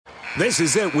This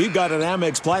is it. We've got an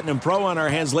Amex Platinum Pro on our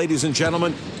hands, ladies and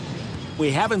gentlemen.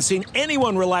 We haven't seen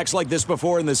anyone relax like this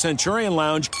before in the Centurion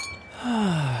Lounge.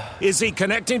 Is he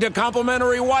connecting to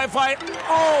complimentary Wi-Fi?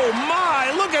 Oh,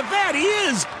 my. Look at that. He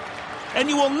is. And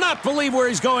you will not believe where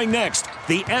he's going next.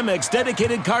 The Amex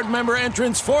dedicated card member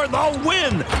entrance for the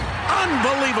win.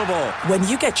 Unbelievable. When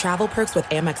you get travel perks with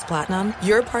Amex Platinum,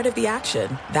 you're part of the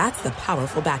action. That's the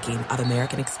powerful backing of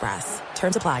American Express.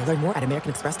 Terms apply. Learn more at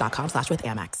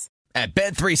americanexpress.com/withAmex. At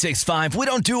Bet365, we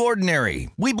don't do ordinary.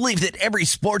 We believe that every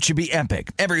sport should be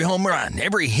epic. Every home run,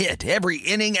 every hit, every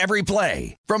inning, every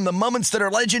play. From the moments that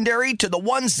are legendary to the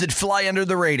ones that fly under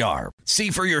the radar. See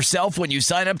for yourself when you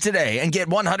sign up today and get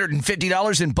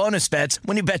 $150 in bonus bets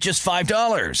when you bet just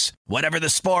 $5. Whatever the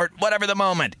sport, whatever the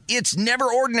moment, it's never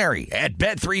ordinary at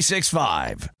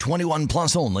Bet365. 21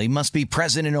 plus only. Must be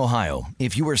present in Ohio.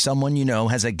 If you or someone you know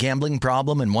has a gambling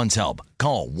problem and wants help,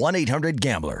 call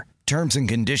 1-800-GAMBLER. Terms and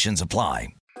conditions apply.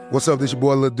 What's up, this your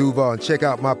boy Lil Duval, and check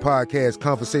out my podcast,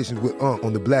 Conversations with Unc,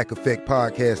 on the Black Effect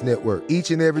Podcast Network.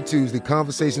 Each and every Tuesday,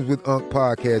 Conversations with Unc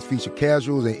podcast feature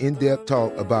casuals and in-depth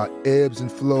talk about ebbs and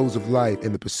flows of life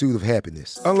and the pursuit of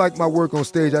happiness. Unlike my work on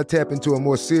stage, I tap into a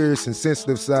more serious and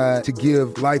sensitive side to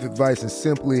give life advice and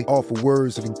simply offer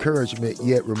words of encouragement,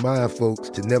 yet remind folks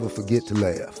to never forget to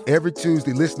laugh. Every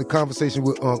Tuesday, listen to Conversation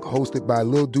with Unc, hosted by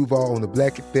Lil Duval on the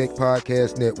Black Effect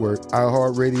Podcast Network,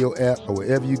 iHeartRadio app, or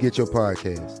wherever you get your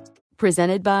podcasts.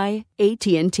 Presented by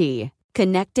AT&T.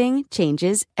 Connecting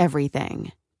changes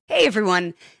everything. Hey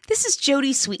everyone, this is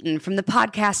Jody Sweeten from the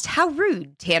podcast How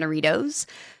Rude, Tanneritos.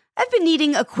 I've been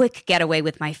needing a quick getaway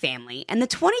with my family, and the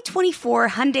 2024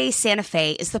 Hyundai Santa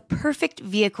Fe is the perfect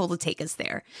vehicle to take us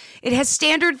there. It has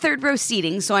standard third-row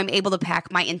seating, so I'm able to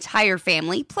pack my entire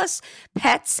family, plus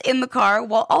pets, in the car,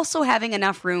 while also having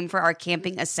enough room for our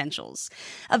camping essentials.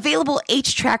 Available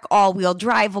H-Track all-wheel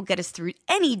drive will get us through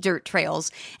any dirt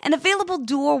trails, and available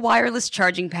dual wireless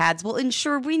charging pads will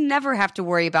ensure we never have to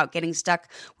worry about getting stuck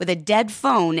with a dead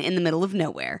phone in the middle of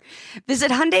nowhere.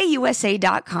 Visit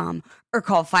HyundaiUSA.com or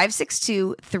call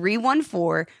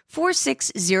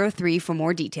 562-314-4603 for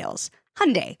more details.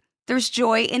 Hyundai, there's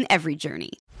joy in every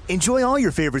journey. Enjoy all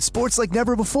your favorite sports like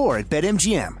never before at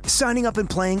BetMGM. Signing up and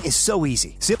playing is so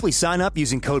easy. Simply sign up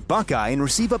using code Buckeye and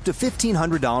receive up to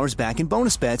 $1,500 back in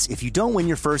bonus bets if you don't win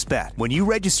your first bet. When you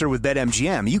register with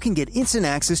BetMGM, you can get instant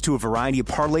access to a variety of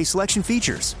parlay selection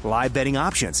features, live betting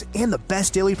options, and the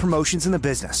best daily promotions in the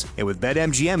business. And with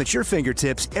BetMGM at your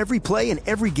fingertips, every play and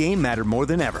every game matter more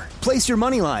than ever. Place your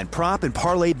moneyline, prop, and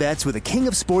parlay bets with the king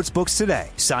of sportsbooks today.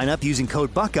 Sign up using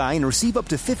code Buckeye and receive up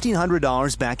to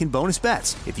 $1,500 back in bonus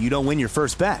bets if you don't win your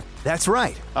first bet. That's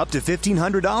right, up to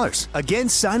 $1,500. Again,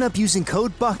 sign up using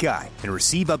code Buckeye and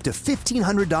receive up to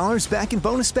 $1,500 back in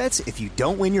bonus bets if you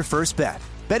don't win your first bet.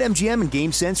 BetMGM and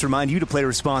GameSense remind you to play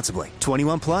responsibly.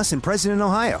 21 plus and present in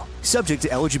Ohio. Subject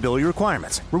to eligibility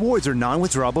requirements. Rewards are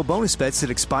non-withdrawable bonus bets that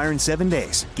expire in 7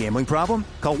 days. Gambling problem?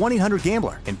 Call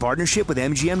 1-800-GAMBLER in partnership with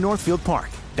MGM Northfield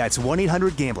Park. That's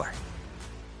 1-800-GAMBLER.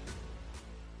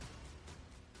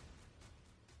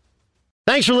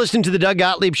 Thanks for listening to the Doug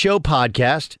Gottlieb Show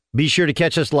podcast. Be sure to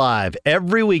catch us live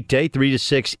every weekday, 3 to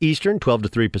 6 Eastern, 12 to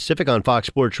 3 Pacific on Fox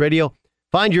Sports Radio.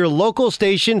 Find your local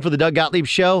station for the Doug Gottlieb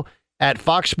Show at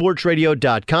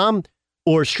foxsportsradio.com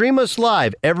or stream us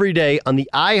live every day on the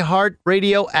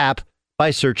iHeartRadio app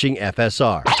by searching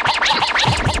FSR. Now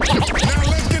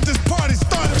let's get this party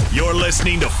started. You're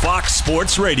listening to Fox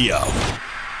Sports Radio.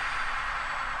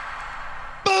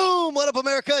 Boom! What up,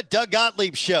 America? Doug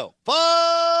Gottlieb Show. Fox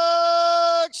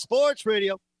Sports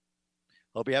Radio.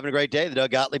 Hope you're having a great day. The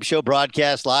Doug Gottlieb Show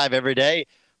broadcast live every day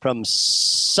from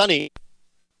sunny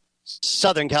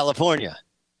Southern California.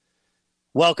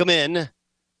 Welcome in.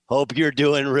 Hope you're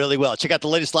doing really well. Check out the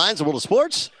latest lines in the world of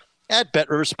sports at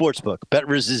BetRivers Sportsbook.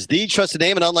 BetRivers is the trusted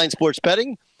name in online sports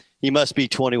betting. You must be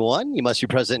 21. You must be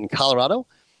present in Colorado,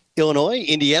 Illinois,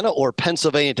 Indiana, or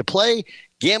Pennsylvania to play.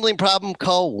 Gambling problem?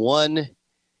 Call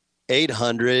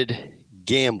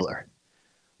 1-800-GAMBLER.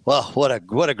 Well,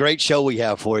 what a great show we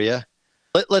have for you.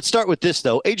 Let's start with this,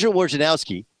 though. Adrian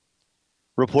Wojnarowski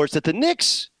reports that the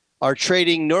Knicks are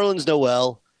trading Nerlens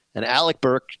Noel and Alec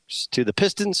Burks to the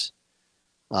Pistons.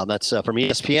 That's from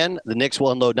ESPN. The Knicks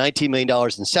will unload $19 million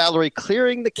in salary,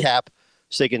 clearing the cap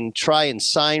so they can try and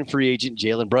sign free agent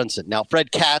Jalen Brunson. Now,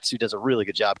 Fred Katz, who does a really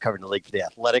good job covering the league for The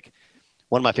Athletic,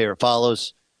 one of my favorite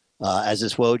follows, as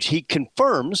is Woj, he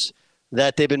confirms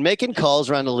that they've been making calls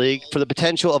around the league for the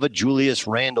potential of a Julius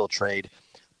Randle trade,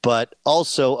 but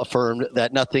also affirmed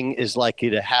that nothing is likely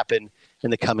to happen in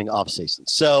the coming offseason.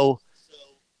 So,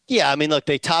 yeah, I mean, look,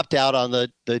 they topped out on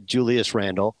the Julius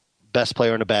Randle, best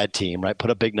player on a bad team, right?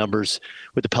 Put up big numbers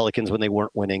with the Pelicans when they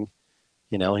weren't winning.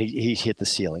 He hit the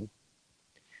ceiling.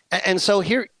 And so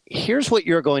here's what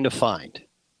you're going to find.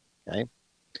 Okay.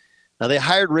 Now they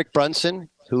hired Rick Brunson,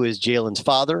 who is Jalen's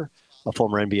father, a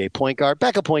former NBA point guard,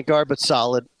 backup point guard, but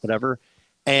solid, whatever.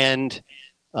 And,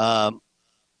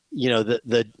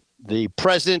 the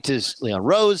president is Leon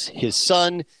Rose. His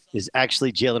son is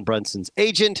actually Jalen Brunson's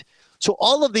agent. So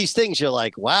all of these things, you're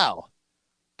like, wow,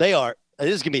 this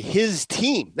is going to be his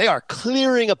team. They are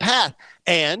clearing a path.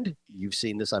 And you've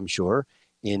seen this, I'm sure,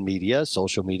 in media,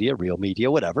 social media, real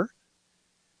media, whatever.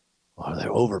 Oh,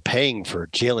 they're overpaying for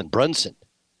Jalen Brunson.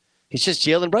 He's just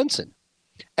Jalen Brunson.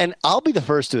 And I'll be the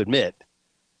first to admit,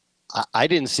 I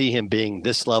didn't see him being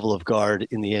this level of guard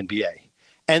in the NBA.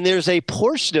 And there's a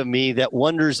portion of me that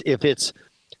wonders if it's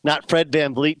not Fred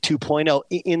VanVleet 2.0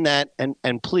 in that.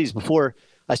 And please, before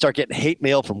I start getting hate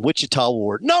mail from Wichita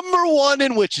Ward, number one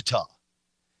in Wichita.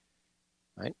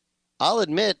 Right? I'll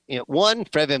admit, one,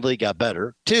 Fred VanVleet got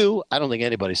better. Two, I don't think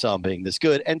anybody saw him being this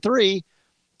good. And three,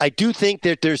 I do think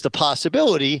that there's the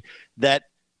possibility that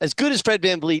as good as Fred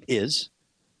VanVleet is,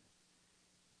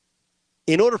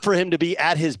 in order for him to be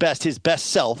at his best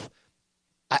self,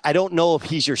 I don't know if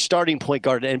he's your starting point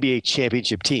guard in an NBA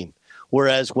championship team.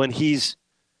 Whereas when he's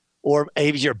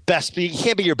your best, he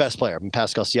can't be your best player. I mean,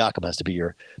 Pascal Siakam has to be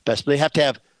your best. They have to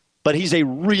have, but he's a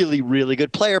really, really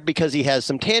good player because he has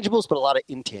some tangibles, but a lot of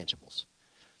intangibles.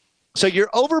 So you're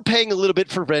overpaying a little bit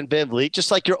for Fred VanVleet, just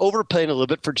like you're overpaying a little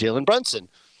bit for Jalen Brunson.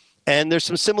 And there's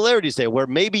some similarities there where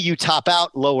maybe you top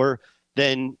out lower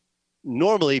than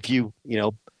normally if you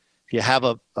have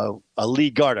a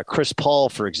lead guard, a Chris Paul,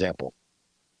 for example.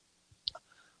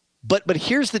 But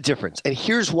here's the difference, and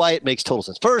here's why it makes total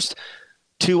sense. First,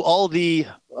 to all the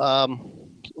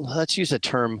let's use a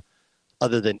term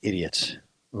other than idiots.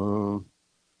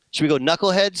 Should we go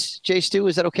knuckleheads, Jay Stu?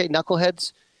 Is that okay?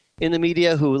 Knuckleheads in the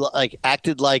media who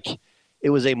acted like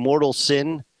it was a mortal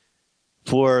sin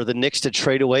for the Knicks to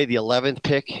trade away the 11th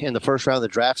pick in the first round of the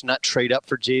draft, not trade up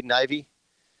for Jaden Ivey.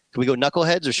 Can we go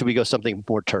knuckleheads, or should we go something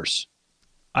more terse?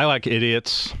 I like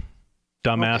idiots,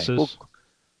 dumbasses.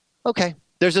 Okay.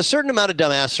 There's a certain amount of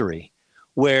dumbassery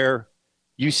where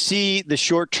you see the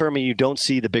short term and you don't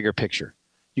see the bigger picture.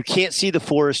 You can't see the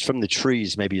forest from the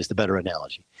trees, maybe is the better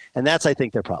analogy. And that's, I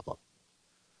think, their problem.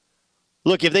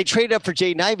 Look, if they trade up for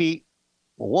Jaden Ivey,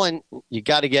 one, you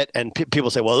got to get, and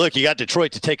people say, well, look, you got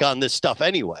Detroit to take on this stuff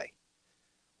anyway.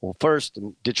 Well, first,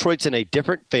 Detroit's in a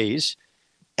different phase,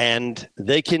 and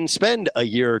they can spend a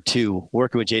year or two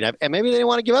working with Jaden Ivey, and maybe they don't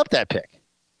want to give up that pick.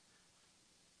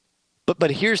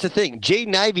 But here's the thing.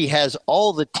 Jaden Ivey has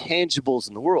all the tangibles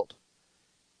in the world.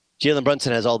 Jalen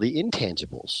Brunson has all the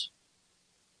intangibles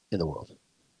in the world.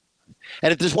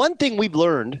 And if there's one thing we've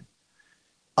learned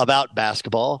about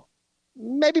basketball,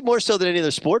 maybe more so than any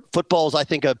other sport, football is, I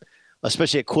think,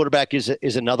 especially at quarterback,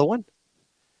 is another one.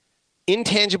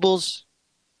 Intangibles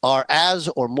are as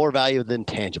or more valuable than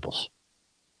tangibles.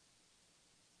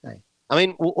 Okay. I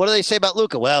mean, what do they say about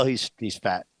Luka? Well, he's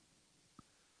fat.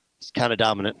 He's kind of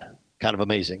dominant. Kind of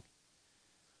amazing.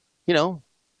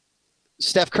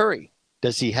 Steph Curry,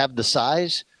 does he have the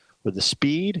size or the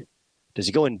speed? Does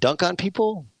he go and dunk on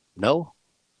people? No.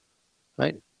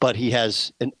 Right? But he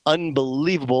has an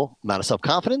unbelievable amount of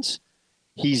self-confidence.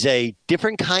 He's a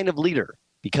different kind of leader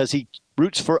because he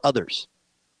roots for others.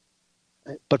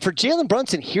 But for Jalen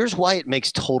Brunson, here's why it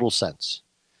makes total sense.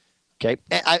 Okay?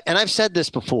 And I've said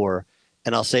this before,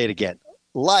 and I'll say it again.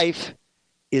 Life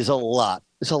is a lot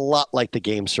like the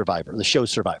game Survivor, the show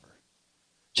Survivor.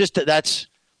 Just that's,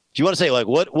 if you want to say,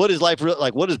 what is life really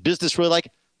like? What is business really like?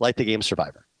 Like the game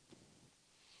Survivor.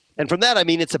 And from that, I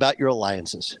mean, it's about your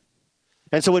alliances.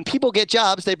 And so when people get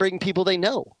jobs, they bring people they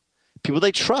know, people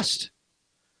they trust,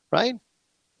 right?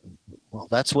 Well,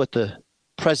 that's what the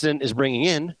president is bringing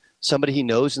in, somebody he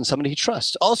knows and somebody he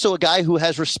trusts. Also a guy who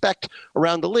has respect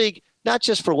around the league, not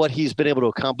just for what he's been able to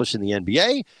accomplish in the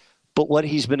NBA, but what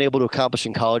he's been able to accomplish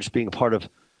in college being a part of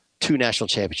 2 national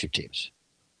championship teams,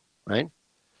 right?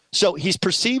 So he's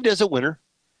perceived as a winner.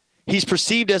 He's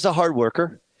perceived as a hard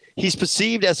worker. He's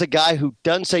perceived as a guy who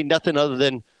doesn't say nothing other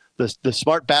than the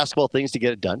smart basketball things to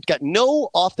get it done. Got no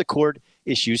off-the-court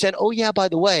issues. And, oh, yeah, by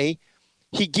the way,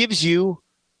 he gives you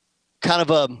kind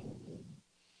of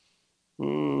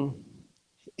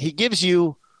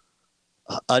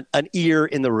an ear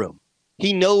in the room.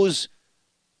 He knows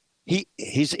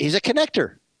he's a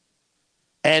connector.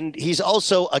 And he's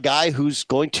also a guy who's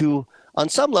going to, on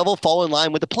some level, fall in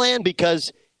line with the plan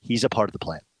because he's a part of the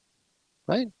plan,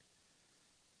 right?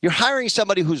 You're hiring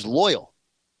somebody who's loyal.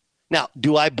 Now,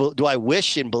 do I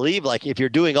wish and believe, if you're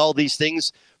doing all these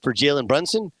things for Jalen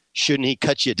Brunson, shouldn't he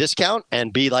cut you a discount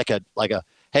and be like a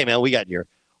hey man, we got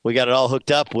it all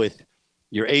hooked up with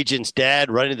your agent's dad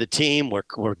running the team.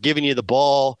 We're giving you the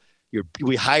ball.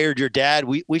 We hired your dad.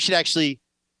 We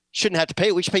shouldn't have to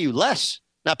pay. We should pay you less,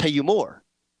 not pay you more.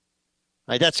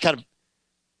 Right? That's kind of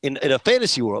in a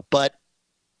fantasy world, but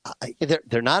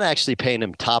they're not actually paying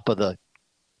him top of the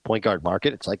point guard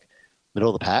market. It's like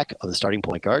middle of the pack of the starting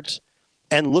point guards.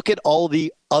 And look at all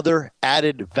the other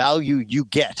added value you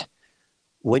get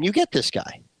when you get this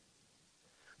guy.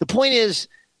 The point is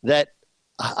that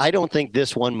I don't think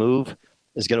this one move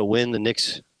is going to win the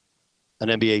Knicks an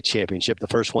NBA championship, the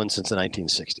first one since the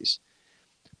 1960s.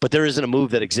 But there isn't a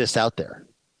move that exists out there.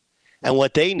 And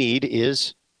what they need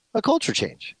is a culture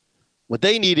change. What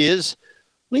they need is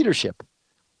leadership.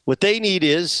 What they need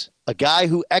is a guy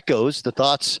who echoes the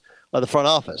thoughts of the front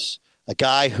office, a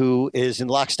guy who is in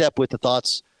lockstep with the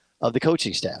thoughts of the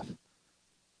coaching staff.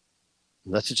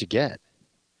 And that's what you get.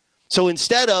 So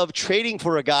instead of trading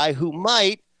for a guy who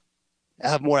might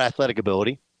have more athletic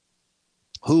ability,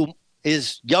 who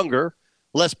is younger,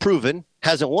 less proven,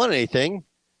 hasn't won anything,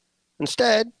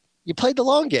 instead, you played the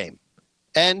long game.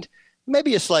 And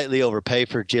maybe a slightly overpay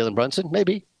for Jalen Brunson,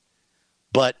 maybe.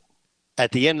 But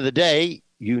at the end of the day,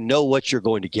 you know what you're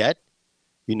going to get.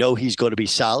 You know he's going to be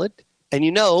solid. And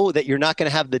you know that you're not going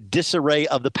to have the disarray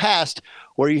of the past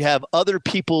where you have other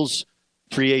people's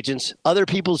free agents, other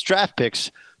people's draft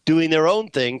picks doing their own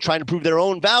thing, trying to prove their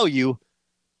own value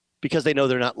because they know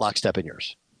they're not lockstep in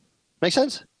yours. Make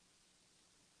sense?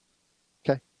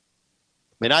 Okay. I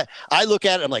mean, I look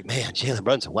at it, I'm like, man, Jalen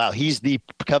Brunson, wow, he's the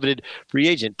coveted free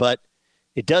agent, but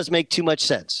it does make too much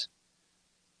sense.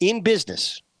 In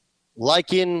business,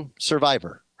 like in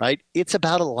Survivor, right? It's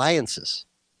about alliances.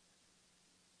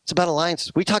 It's about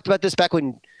alliances. We talked about this back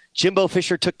when Jimbo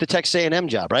Fisher took the Texas A&M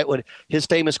job, right? When his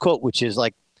famous quote, which is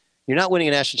like, you're not winning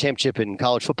a national championship in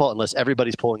college football unless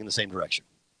everybody's pulling in the same direction.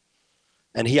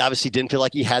 And he obviously didn't feel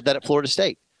like he had that at Florida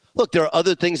State. Look, there are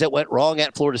other things that went wrong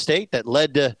at Florida State that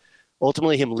led to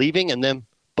ultimately him leaving and them,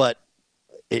 but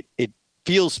it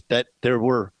feels that there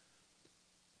were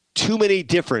too many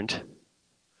different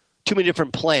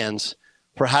plans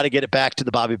for how to get it back to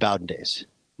the Bobby Bowden days.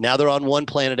 Now they're on one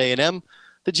plan at A&M,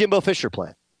 the Jimbo Fisher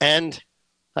plan. And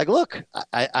like, look,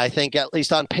 I think at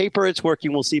least on paper it's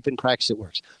working. We'll see if in practice it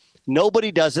works.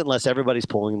 Nobody does it unless everybody's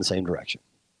pulling in the same direction.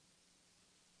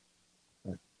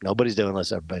 Nobody's doing it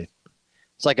unless everybody.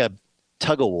 It's like a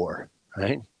tug of war,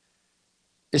 right?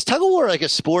 Is tug of war like a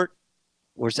sport?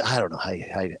 Or is it, I don't know.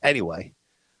 Anyway,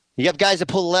 you have guys that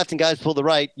pull the left and guys that pull the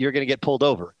right. You're going to get pulled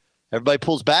over. Everybody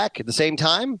pulls back at the same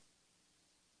time.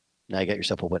 Now you got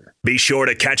yourself a winner. Be sure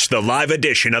to catch the live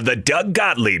edition of the Doug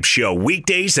Gottlieb Show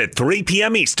weekdays at 3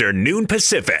 p.m. Eastern, noon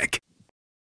Pacific.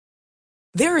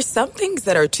 There are some things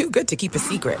that are too good to keep a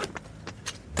secret.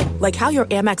 Like how your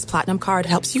Amex Platinum card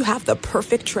helps you have the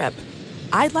perfect trip.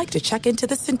 I'd like to check into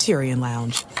the Centurion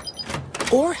Lounge.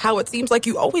 Or how it seems like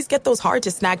you always get those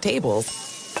hard-to-snag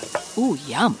tables. Ooh,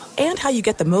 yum. And how you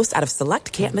get the most out of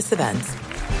select can't-miss events.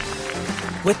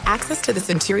 With access to the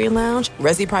Centurion Lounge,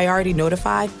 Resi Priority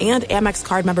Notified, and Amex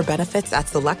card member benefits at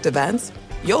select events,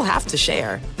 you'll have to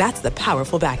share. That's the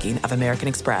powerful backing of American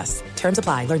Express. Terms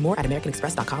apply. Learn more at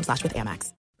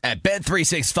americanexpress.com/withAmex. At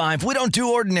Bet365, we don't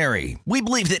do ordinary. We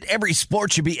believe that every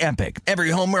sport should be epic.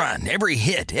 Every home run, every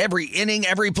hit, every inning,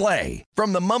 every play.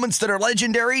 From the moments that are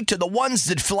legendary to the ones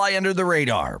that fly under the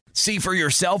radar. See for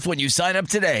yourself when you sign up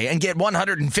today and get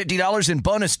 $150 in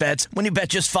bonus bets when you bet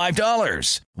just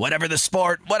 $5. Whatever the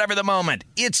sport, whatever the moment,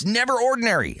 it's never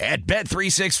ordinary at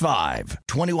Bet365.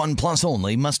 21 plus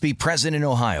only. Must be present in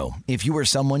Ohio. If you or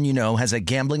someone you know has a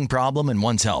gambling problem and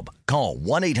wants help, call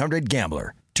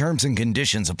 1-800-GAMBLER. Terms and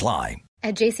conditions apply.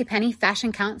 At JCPenney,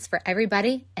 fashion counts for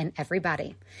everybody and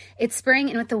everybody. It's spring,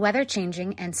 and with the weather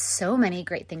changing and so many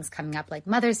great things coming up like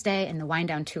Mother's Day and the Wind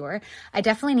Down Tour, I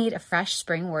definitely need a fresh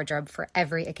spring wardrobe for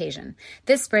every occasion.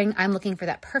 This spring, I'm looking for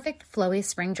that perfect flowy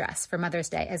spring dress for Mother's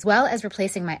Day, as well as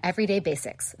replacing my everyday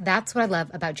basics. That's what I love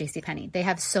about JCPenney. They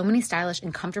have so many stylish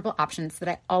and comfortable options that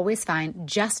I always find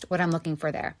just what I'm looking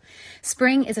for there.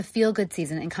 Spring is a feel-good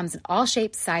season and comes in all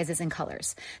shapes, sizes, and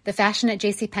colors. The fashion at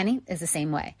JCPenney is the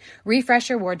same way. Refresh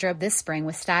your wardrobe this spring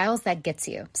with styles that gets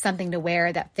you, something to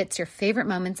wear that fits your favorite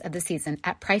moments of the season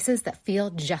at prices that feel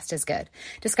just as good.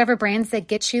 Discover brands that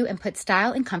get you and put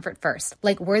style and comfort first,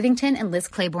 like Worthington and Liz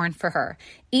Claiborne for her,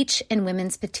 each in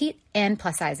women's petite and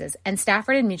plus sizes, and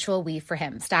Stafford and Mutual Weave for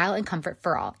him, style and comfort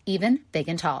for all, even big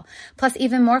and tall. Plus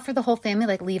even more for the whole family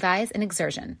like Levi's and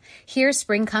Exertion. Here,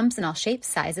 spring comes in all shapes,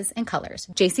 sizes, and colors.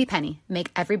 JCPenney,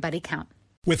 make everybody count.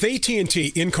 With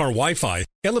AT&T in-car Wi-Fi,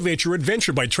 elevate your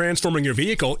adventure by transforming your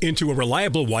vehicle into a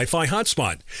reliable Wi-Fi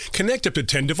hotspot. Connect up to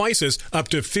 10 devices up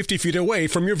to 50 feet away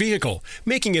from your vehicle,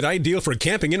 making it ideal for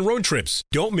camping and road trips.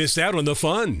 Don't miss out on the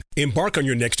fun. Embark on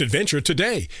your next adventure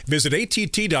today. Visit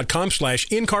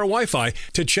att.com/in-car Wi-Fi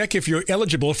to check if you're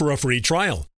eligible for a free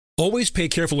trial. Always pay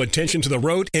careful attention to the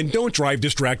road and don't drive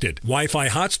distracted. Wi-Fi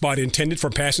hotspot intended for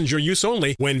passenger use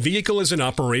only when vehicle is in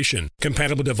operation.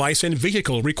 Compatible device and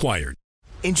vehicle required.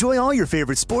 Enjoy all your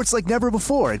favorite sports like never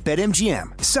before at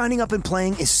BetMGM. Signing up and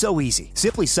playing is so easy.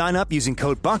 Simply sign up using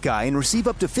code Buckeye and receive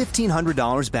up to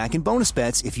 $1,500 back in bonus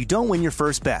bets if you don't win your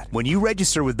first bet. When you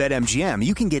register with BetMGM,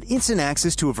 you can get instant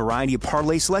access to a variety of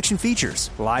parlay selection features,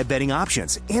 live betting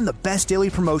options, and the best daily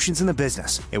promotions in the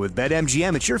business. And with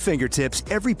BetMGM at your fingertips,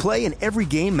 every play and every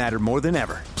game matter more than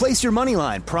ever. Place your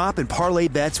moneyline, prop, and parlay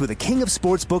bets with the king of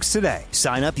sportsbooks today.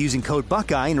 Sign up using code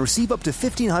Buckeye and receive up to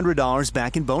 $1,500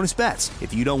 back in bonus bets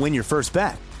if you don't win your first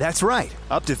bet. That's right,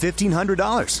 up to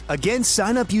 $1,500. Again,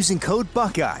 sign up using code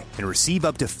Buckeye and receive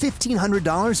up to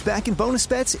 $1,500 back in bonus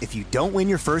bets if you don't win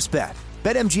your first bet.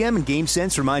 BetMGM and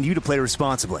GameSense remind you to play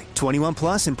responsibly. 21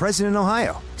 plus and present in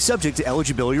Ohio. Subject to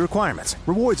eligibility requirements.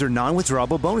 Rewards are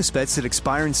non-withdrawable bonus bets that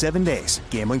expire in 7 days.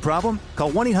 Gambling problem?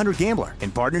 Call 1-800-GAMBLER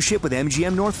in partnership with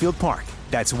MGM Northfield Park.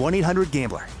 That's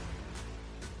 1-800-GAMBLER.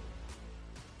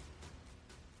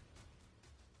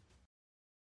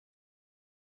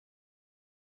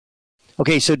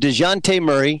 Okay, so DeJounte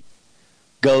Murray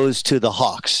goes to the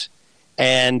Hawks.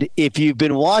 And if you've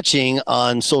been watching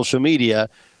on social media,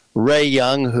 Ray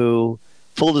Young, who,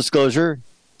 full disclosure,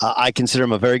 I consider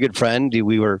him a very good friend.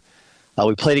 We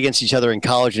played against each other in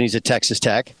college, and he's at Texas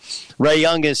Tech. Ray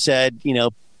Young has said,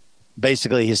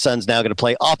 basically his son's now going to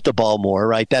play off the ball more,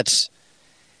 right?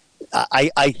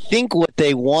 I think what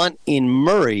they want in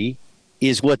Murray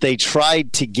is what they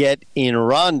tried to get in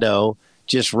Rondo,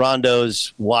 just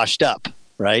Rondo's washed up,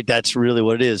 right? That's really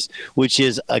what it is, which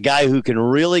is a guy who can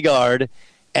really guard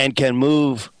and can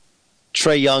move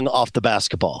Trae Young off the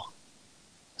basketball.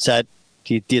 Do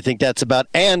you think that's about?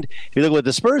 And if you look at what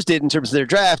the Spurs did in terms of their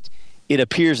draft, it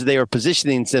appears that they are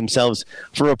positioning themselves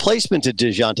for replacement to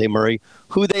DeJounte Murray,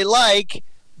 who they like,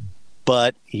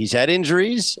 but he's had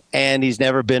injuries and he's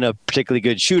never been a particularly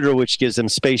good shooter, which gives them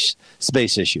space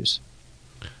issues.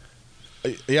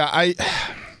 Yeah,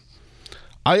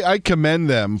 I commend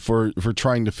them for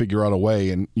trying to figure out a way,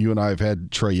 and you and I have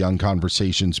had Trae Young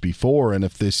conversations before, and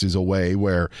if this is a way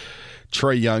where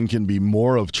Trae Young can be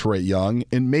more of Trae Young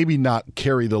and maybe not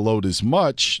carry the load as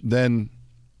much, then,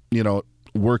 it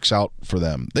works out for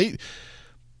them. They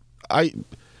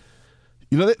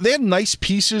had nice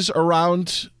pieces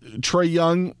around Trae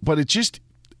Young, but it just,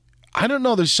 I don't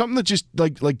know, there's something that just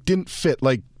like didn't fit.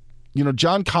 Like,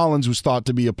 John Collins was thought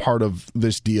to be a part of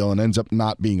this deal and ends up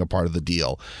not being a part of the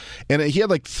deal. And he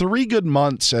had 3 good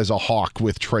months as a Hawk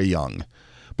with Trae Young.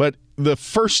 But the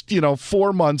first,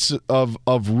 4 months of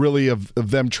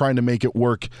them trying to make it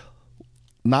work,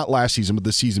 not last season, but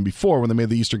the season before when they made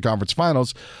the Eastern Conference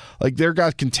Finals, there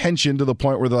got contention to the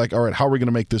point where they're like, all right, how are we going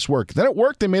to make this work? Then it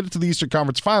worked. They made it to the Eastern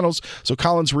Conference Finals. So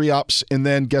Collins re-ups, and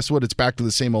then guess what? It's back to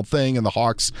the same old thing, and the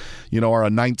Hawks, are a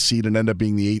 9th seed and end up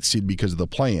being the 8th seed because of the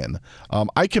play-in.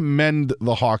 I commend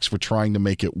the Hawks for trying to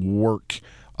make it work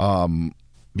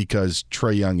because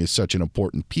Trae Young is such an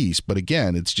important piece. But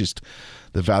again, it's just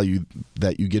the value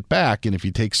that you get back, and if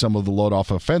you take some of the load off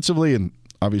offensively and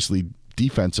obviously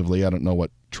defensively, I don't know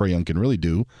what Trae Young can really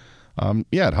do.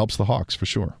 It helps the Hawks for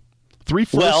sure. 3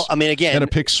 firsts and a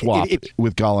pick swap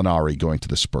with Gallinari going to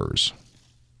the Spurs.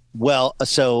 Well,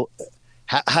 so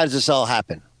how does this all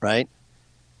happen, right?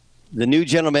 The new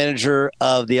general manager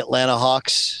of the Atlanta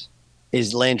Hawks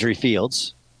is Landry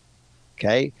Fields.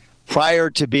 Okay. Prior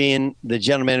to being the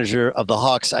general manager of the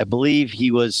Hawks, I believe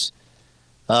he was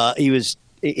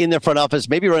in their front office,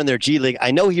 maybe running their G League.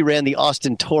 I know he ran the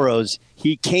Austin Toros.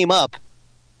 He came up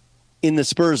in the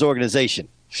Spurs organization,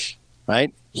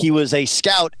 right? He was a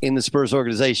scout in the Spurs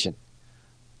organization.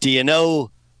 Do you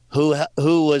know who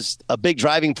was a big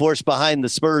driving force behind the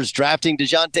Spurs drafting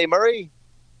DeJounte Murray?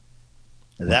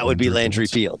 That would be Landry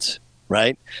Fields,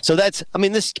 right? So this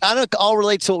all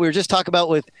relates to what we were just talking about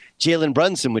with Jalen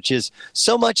Brunson, which is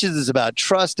so much is about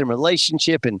trust and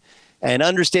relationship and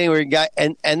understanding where you got.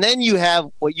 And then you have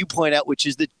what you point out, which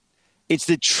is it's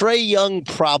the Trae Young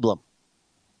problem,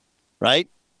 right?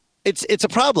 It's a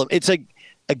problem. It's a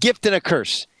gift and a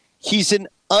curse. He's an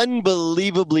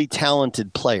unbelievably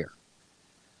talented player,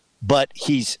 but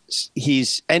he's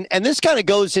and this kind of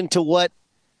goes into what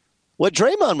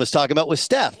Draymond was talking about with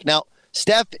Steph. Now,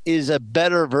 Steph is a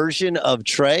better version of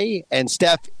Trae, and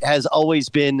Steph has always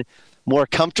been more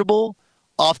comfortable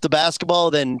off the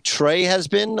basketball than Trey has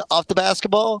been off the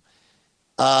basketball.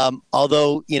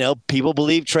 Although, people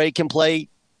believe Trey can play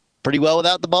pretty well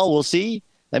without the ball. We'll see.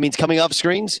 That means coming off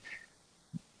screens.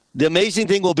 The amazing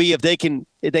thing will be if they can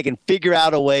figure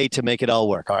out a way to make it all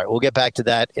work. All right, we'll get back to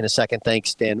that in a second.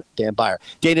 Thanks, Dan Byer.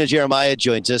 Daniel Jeremiah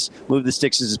joins us. Move the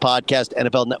Sticks is his podcast.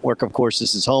 NFL Network, of course,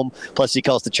 this is home. Plus, he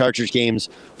calls the Chargers games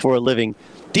for a living.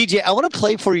 DJ, I want to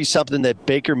play for you something that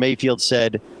Baker Mayfield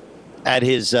said at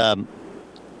his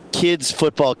kids'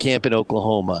 football camp in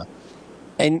Oklahoma.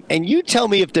 And you tell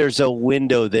me if there's a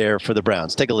window there for the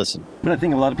Browns. Take a listen. But I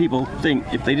think a lot of people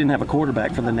think if they didn't have a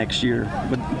quarterback for the next year,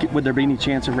 would there be any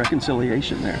chance of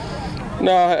reconciliation there?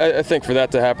 No, I think for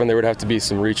that to happen, there would have to be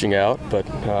some reaching out. But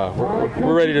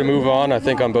we're ready to move on, I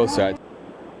think, on both sides.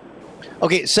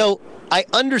 Okay, so I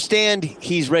understand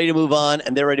he's ready to move on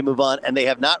and they're ready to move on, and they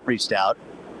have not reached out.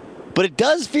 But it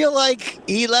does feel like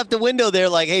he left a window there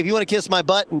like, hey, if you want to kiss my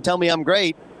butt and tell me I'm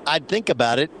great, I'd think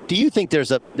about it. Do you think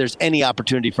there's any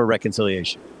opportunity for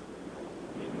reconciliation?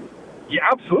 Yeah,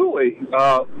 absolutely.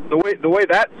 The way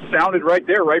that sounded right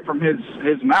there, right from his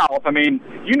mouth. I mean,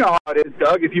 you know how it is,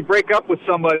 Doug. If you break up with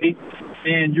somebody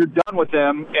and you're done with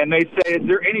them, and they say, "Is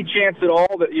there any chance at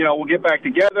all that we'll get back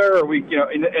together?" Or and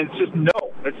it's just no.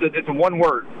 It's a one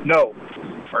word, no,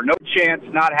 or no chance,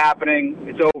 not happening.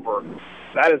 It's over.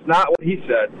 That is not what he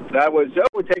said. That was, it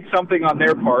would take something on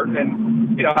their part,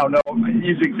 and I don't know,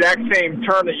 use the exact same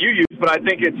term that you use, but I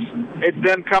think it's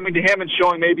them coming to him and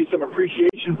showing maybe some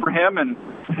appreciation for him, and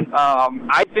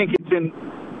I think it's in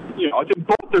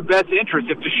both their best interest.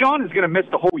 If Deshaun is going to miss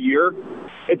the whole year,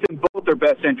 it's in both their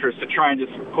best interest to try and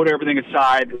just put everything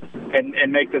aside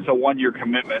and make this a one-year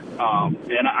commitment.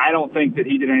 And I don't think that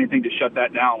he did anything to shut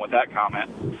that down with that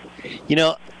comment.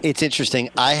 It's interesting.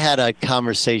 I had a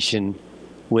conversation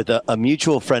with a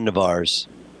mutual friend of ours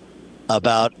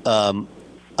about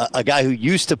a guy who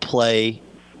used to play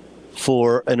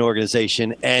for an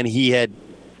organization, and he had,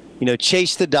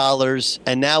 chased the dollars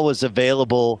and now was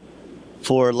available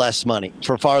for far less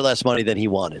money than he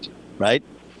wanted, right?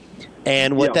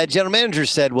 And what that general manager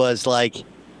said was like,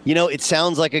 it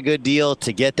sounds like a good deal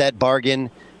to get that bargain,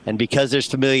 and because there's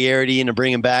familiarity and to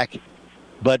bring him back,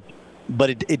 but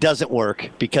it doesn't work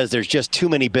because there's just too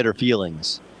many bitter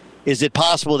feelings. Is it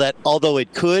possible that although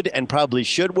it could and probably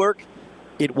should work,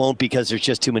 it won't because there's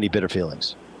just too many bitter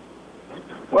feelings?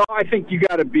 Well, I think you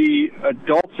got to be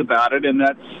adults about it, and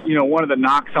that's, one of the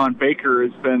knocks on Baker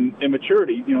has been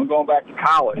immaturity, going back to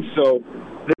college. So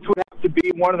this would have to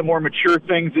be one of the more mature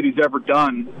things that he's ever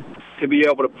done to be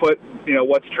able to put,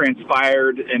 what's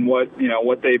transpired and what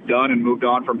they've done and moved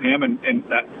on from him and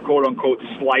that quote-unquote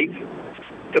slight.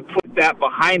 To put that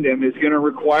behind him is going to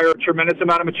require a tremendous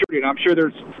amount of maturity, and I'm sure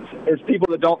there's people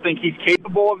that don't think he's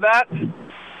capable of that.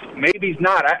 Maybe he's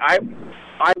not. I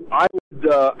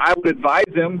would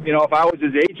advise him. If I was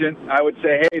his agent, I would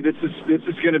say, hey, this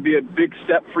is going to be a big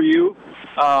step for you,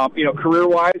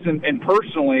 career-wise and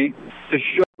personally, to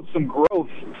show some growth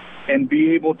and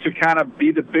be able to kind of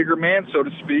be the bigger man, so to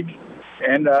speak.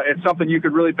 And it's something you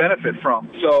could really benefit from.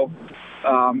 So.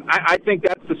 I think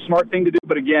that's the smart thing to do,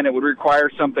 but again, it would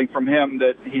require something from him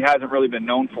that he hasn't really been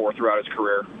known for throughout his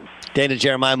career. Daniel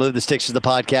Jeremiah, Move the Sticks to the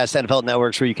podcast, NFL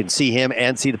Networks, where you can see him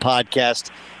and see the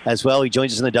podcast as well. He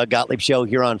joins us in the Doug Gottlieb Show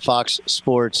here on Fox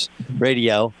Sports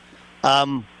Radio.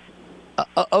 I'm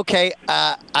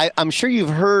sure you've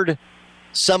heard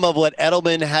some of what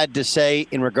Edelman had to say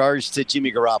in regards to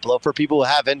Jimmy Garoppolo. For people who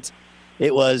haven't,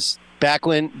 it was back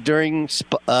during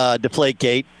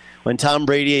Deflategate, when Tom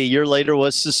Brady a year later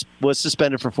was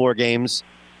suspended for 4 games.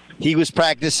 He was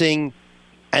practicing,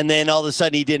 and then all of a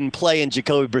sudden he didn't play, and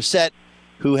Jacoby Brissett,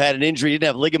 who had an injury, didn't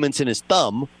have ligaments in his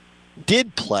thumb,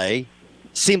 did play.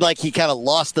 Seemed like he kind of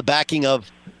lost the backing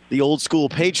of the old school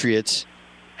Patriots.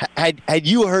 Had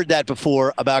you heard that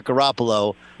before about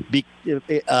Garoppolo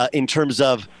in terms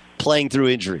of playing through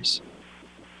injuries?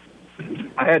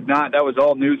 I had not. That was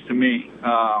all news to me.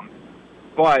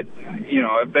 But,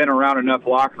 I've been around enough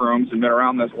locker rooms and been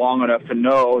around this long enough to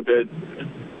know that,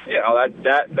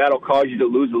 that'll cause you to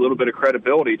lose a little bit of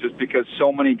credibility just because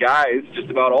so many guys, just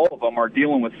about all of them, are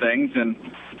dealing with things. And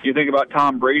you think about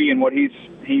Tom Brady and what he's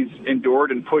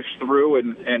endured and pushed through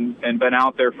and been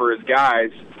out there for his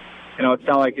guys. It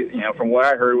sounded like, from what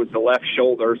I heard, it was the left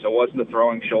shoulder, so it wasn't the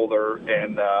throwing shoulder,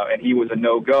 and he was a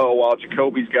no-go, while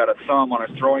Jacoby's got a thumb on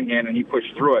his throwing hand, and he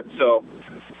pushed through it. So,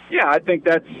 yeah, I think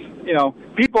that's,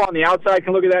 people on the outside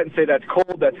can look at that and say that's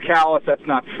cold, that's callous, that's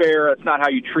not fair, that's not how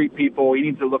you treat people. He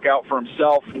needs to look out for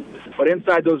himself. But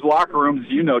inside those locker rooms,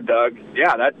 Doug,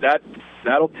 yeah,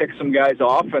 that'll tick some guys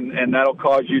off, and that'll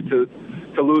cause you to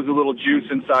lose a little juice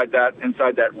inside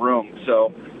that room.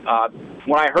 So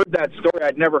when I heard that story,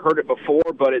 I'd never heard it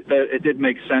before, but it did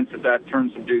make sense that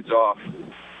turns some dudes off.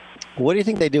 What do you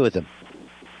think they do with him?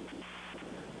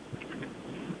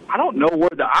 I don't know where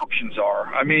the options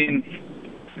are. I mean,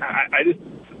 I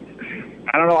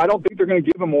don't know. I don't think they're going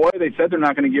to give him away. They said they're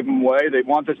not going to give him away. They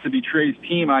want this to be Trey's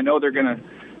team. I know they're going to,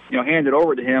 hand it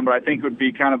over to him, but I think it would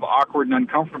be kind of awkward and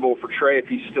uncomfortable for Trey if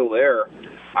he's still there.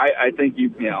 I think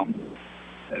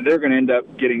they're going to end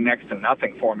up getting next to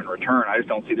nothing for him in return. I just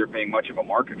don't see there being much of a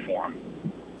market for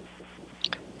him.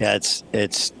 Yeah,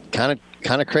 it's kind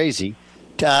of crazy.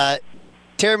 Terry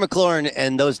McLaurin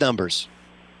and those numbers.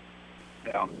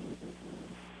 Yeah,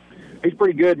 he's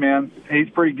pretty good, man. He's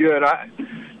pretty good.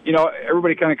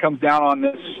 Everybody kind of comes down on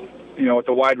this, with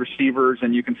the wide receivers,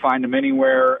 and you can find them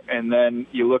anywhere, and then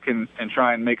you look and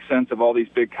try and make sense of all these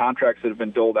big contracts that have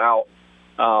been doled out.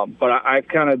 But I've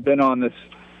kind of been on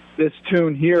this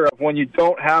tune here of when you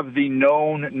don't have the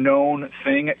known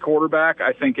thing at quarterback,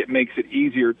 I think it makes it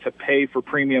easier to pay for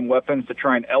premium weapons to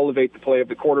try and elevate the play of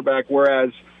the quarterback, whereas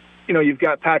you've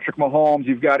got Patrick Mahomes,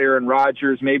 you've got Aaron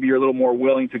Rodgers. Maybe you're a little more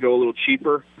willing to go a little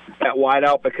cheaper at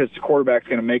wideout because the quarterback's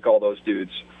going to make all those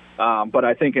dudes. But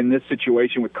I think in this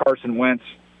situation with Carson Wentz,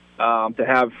 to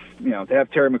have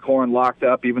Terry McLaurin locked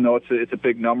up, even though it's a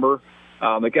big number,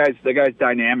 the guy's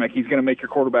dynamic. He's going to make your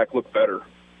quarterback look better.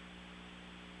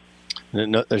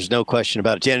 No, there's no question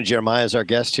about it. Janet Jeremiah is our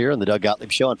guest here on the Doug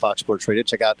Gottlieb Show on Fox Sports Radio.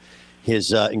 Check out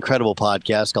his incredible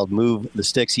podcast called Move the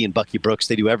Sticks. He and Bucky Brooks,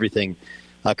 they do everything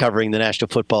covering the National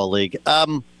Football League.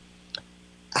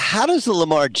 How does the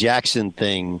Lamar Jackson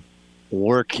thing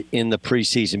work in the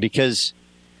preseason? Because,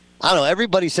 I don't know,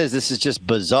 everybody says this is just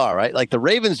bizarre, right? Like the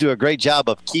Ravens do a great job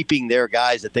of keeping their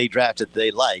guys that they drafted that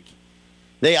they like.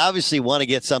 They obviously want to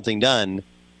get something done,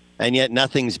 and yet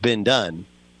nothing's been done.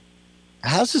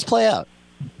 How's this play out?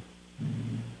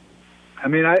 I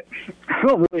mean, I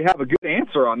don't really have a good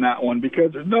answer on that one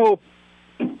because there's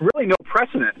really no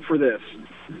precedent for this.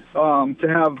 To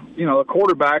have, a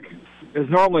quarterback is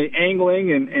normally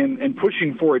angling and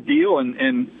pushing for a deal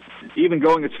and even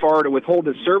going as far to withhold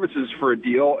his services for a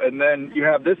deal, and then you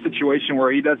have this situation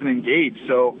where he doesn't engage.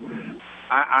 So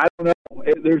I don't know.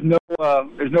 There's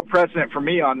no precedent for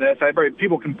me on this.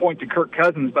 People can point to Kirk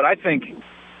Cousins, but I think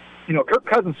Kirk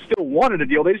Cousins still wanted a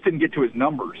deal. They just didn't get to his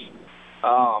numbers.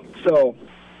 So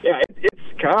yeah,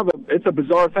 it's a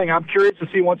bizarre thing. I'm curious to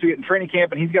see once we get in training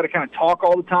camp and he's got to kind of talk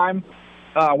all the time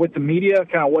with the media,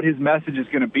 kind of what his message is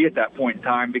going to be at that point in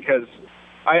time, because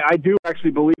I do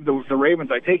actually believe the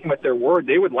Ravens, I take them at their word,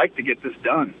 they would like to get this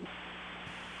done.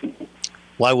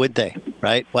 Why would they,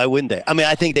 right? Why wouldn't they? I mean,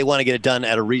 I think they want to get it done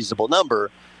at a reasonable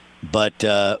number, but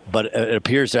it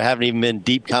appears there haven't even been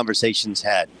deep conversations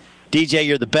had. DJ,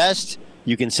 you're the best.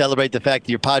 You can celebrate the fact that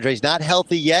your Padres not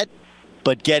healthy yet,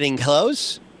 but getting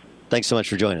close. Thanks so much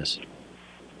for joining us.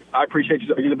 I appreciate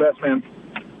you. You're the best, man.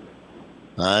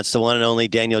 That's the one and only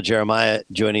Daniel Jeremiah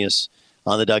joining us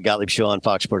on the Doug Gottlieb Show on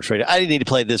Fox Sports Radio. I didn't need to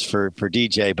play this for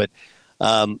DJ, but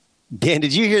Dan,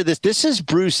 did you hear this? This is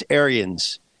Bruce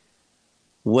Arians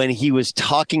when he was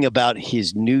talking about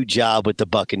his new job with the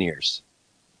Buccaneers.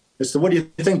 It's the what do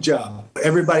you think job.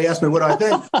 Everybody asks me what I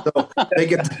think. So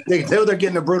they know they're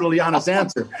getting a brutally honest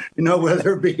answer.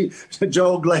 Whether it be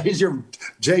Joe Glazier,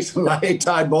 Jason Light,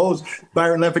 Todd Bowles,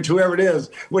 Byron Leftwich, whoever it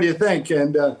is. What do you think?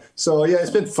 And so, yeah,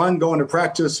 it's been fun going to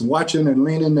practice and watching and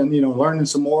leaning and, learning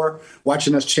some more,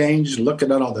 watching us change,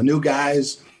 looking at all the new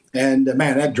guys. And,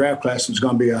 man, that draft class is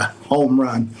going to be a home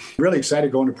run. Really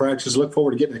excited going to practice. Look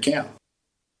forward to getting to camp.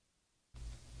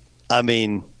 I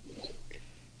mean,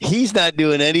 he's not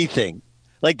doing anything.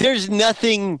 Like, there's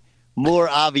nothing more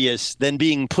obvious than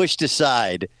being pushed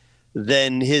aside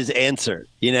than his answer.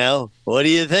 What do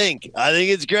you think? I think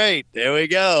it's great. There we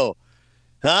go.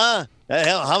 Huh?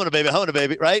 Hell, humana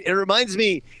baby, right? It reminds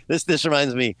me, this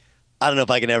reminds me, I don't know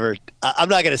if I can ever, I'm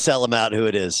not going to sell him out who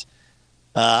it is.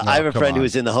 I have a friend who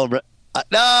was in the home run.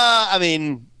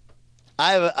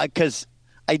 Because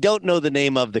I don't know the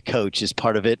name of the coach is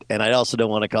part of it, and I also don't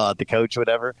want to call out the coach or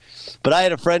whatever. But I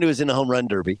had a friend who was in the home run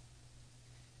derby,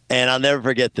 and I'll never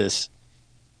forget this.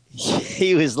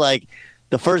 He was like,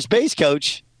 the first base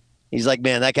coach, he's like,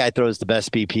 man, that guy throws the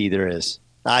best BP there is.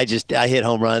 I hit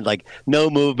home run, like no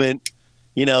movement,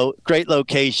 great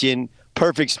location,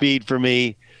 perfect speed for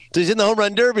me. So he's in the home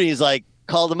run derby. He's like,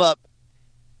 called him up.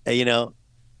 Hey,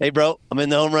 hey, bro, I'm in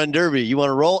the home run derby. You want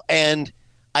to roll? And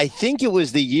I think it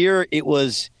was the year it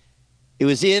was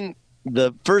in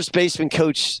the first baseman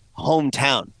coach's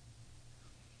hometown.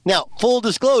 Now, full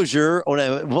disclosure,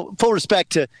 full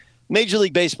respect to Major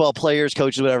League Baseball players,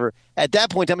 coaches, whatever, at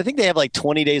that point in time, I think they have like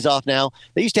 20 days off now.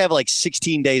 They used to have like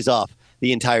 16 days off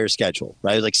the entire schedule,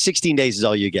 right? Like 16 days is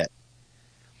all you get.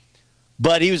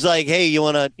 But he was like, hey, you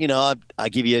want to, I'll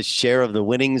give you a share of the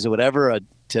winnings or whatever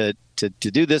to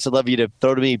do this. I'd love you to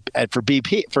throw to me for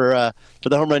BP for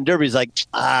the home run derby. He's like,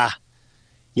 I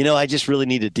just really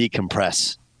need to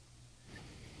decompress.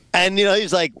 And,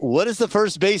 he's like, what does the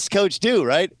first base coach do,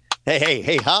 right?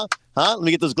 Hey, huh? Let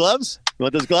me get those gloves. You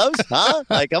want those gloves? Huh?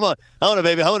 Like, come on. I want a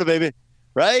baby.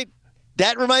 Right?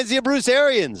 That reminds me of Bruce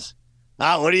Arians.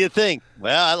 What do you think?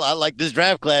 Well, I like this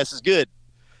draft class is good.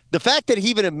 The fact that he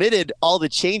even admitted all the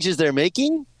changes they're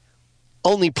making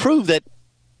only proved that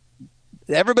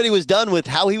everybody was done with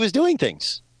how he was doing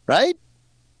things, right?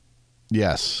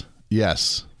 Yes.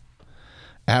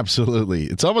 Absolutely.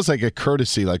 It's almost like a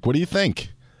courtesy. Like, what do you think?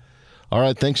 All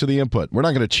right, thanks for the input. We're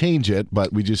not going to change it,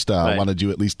 but we just wanted you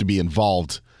at least to be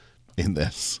involved in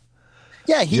this.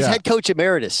 Yeah, he's head coach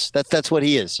emeritus. That's what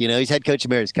he is. He's head coach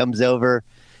emeritus. Comes over.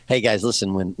 Hey, guys,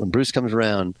 listen, when Bruce comes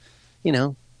around,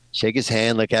 shake his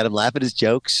hand, look at him, laugh at his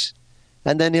jokes,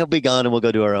 and then he'll be gone and we'll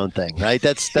go do our own thing, right?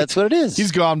 That's what it is.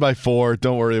 He's gone by 4.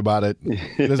 Don't worry about it.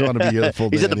 He doesn't want to be here the full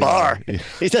day. He's at the bar.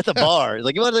 He's at the bar. He's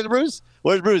like, you want to talk to Bruce?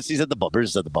 Where's Bruce? He's at the bar.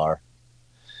 Bruce is at the bar.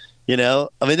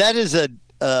 That is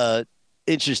a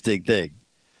interesting thing.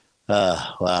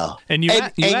 Wow. And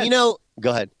go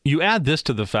ahead. You add this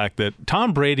to the fact that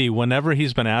Tom Brady, whenever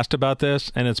he's been asked about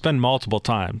this, and it's been multiple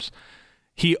times,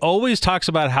 he always talks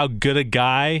about how good a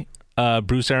guy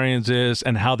Bruce Arians is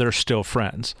and how they're still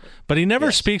friends. But he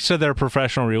never speaks to their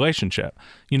professional relationship.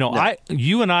 No.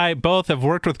 You and I both have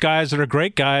worked with guys that are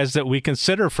great guys that we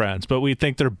consider friends, but we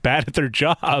think they're bad at their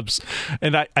jobs.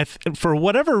 And I for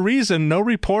whatever reason, no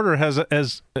reporter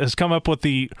has come up with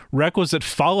the requisite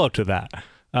follow to that.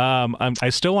 I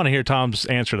still want to hear Tom's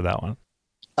answer to that one.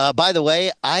 By the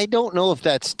way, I don't know if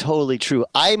that's totally true.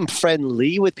 I'm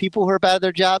friendly with people who are bad at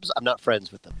their jobs. I'm not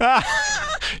friends with them.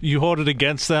 You hold it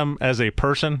against them as a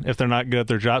person if they're not good at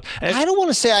their job? I don't want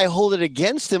to say I hold it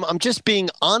against them. I'm just being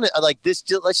honest. Like this,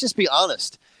 let's just be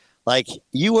honest. Like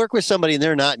you work with somebody and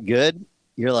they're not good.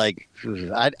 You're like,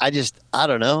 I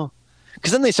don't know.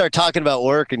 Because then they start talking about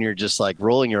work and you're just like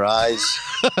rolling your eyes.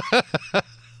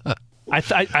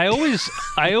 I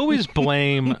always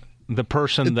blame the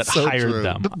person that hired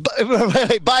them.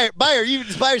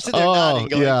 Buyer's sitting there nodding.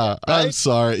 Going, yeah, right? I'm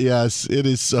sorry. Yes, it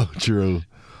is so true.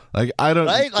 Like I don't.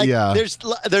 Right? Like, yeah.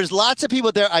 There's lots of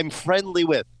people there I'm friendly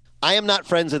with. I am not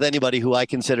friends with anybody who I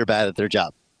consider bad at their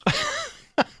job.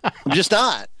 I'm just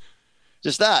not.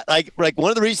 Like one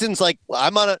of the reasons. Like we're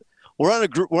on a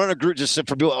group. Just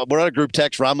for people, we're on a group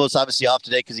text. Ramos obviously off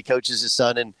today because he coaches his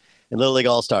son in Little League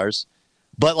All Stars.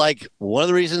 But like one of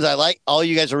the reasons I like all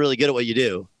you guys are really good at what you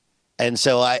do. And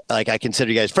so I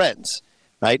consider you guys friends,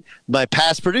 right? My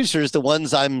past producers, the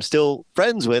ones I'm still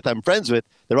friends with,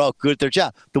 they're all good at their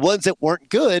job. The ones that weren't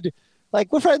good,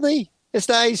 like we're friendly. It's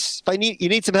nice. If you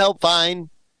need some help,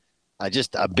 fine.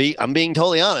 I'm being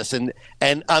totally honest. And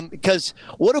because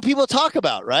what do people talk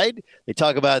about, right? They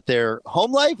talk about their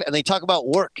home life and they talk about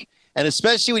work. And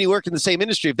especially when you work in the same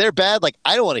industry, if they're bad, like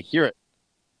I don't want to hear it.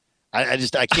 I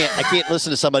can't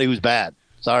listen to somebody who's bad.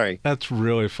 Sorry. That's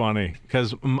really funny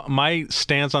because my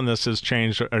stance on this has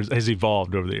changed, or has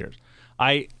evolved over the years.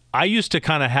 I used to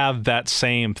kind of have that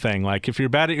same thing. Like if you're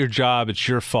bad at your job, it's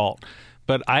your fault.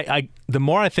 But the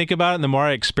more I think about it and the more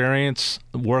I experience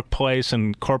workplace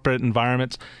and corporate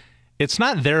environments, it's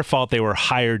not their fault they were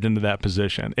hired into that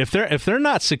position. If they're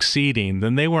not succeeding,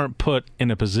 then they weren't put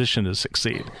in a position to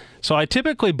succeed. So I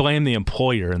typically blame the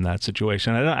employer in that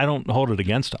situation. I don't hold it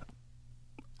against them.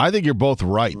 I think you're both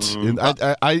right.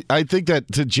 I think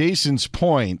that to Jason's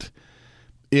point,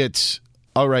 it's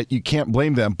all right. You can't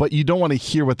blame them, but you don't want to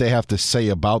hear what they have to say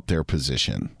about their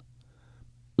position.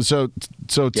 So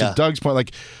to Doug's point,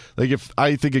 like if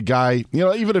I think a guy,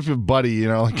 even if your buddy,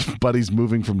 like if buddy's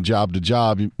moving from job to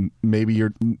job, maybe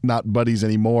you're not buddies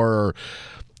anymore, or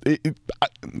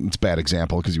it's a bad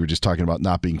example because you were just talking about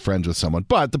not being friends with someone.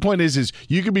 But the point is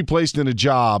you can be placed in a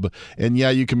job and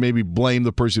you can maybe blame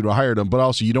the person who hired them, but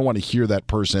also you don't want to hear that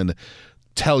person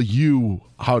tell you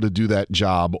how to do that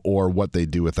job or what they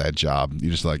do with that job.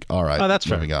 You're just like, all right, that's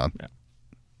moving fair. On. Yeah.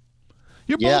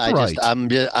 You're both right.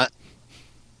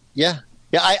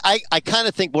 I kind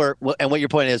of think and what your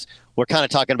point is, we're kind of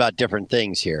talking about different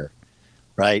things here,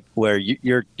 right? Where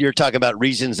you're talking about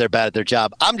reasons they're bad at their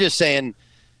job. I'm just saying,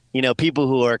 people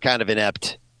who are kind of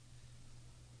inept.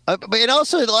 And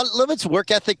also, a little of it's work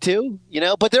ethic too,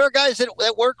 But there are guys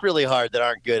that work really hard that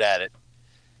aren't good at it.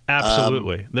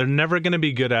 Absolutely. They're never going to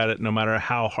be good at it no matter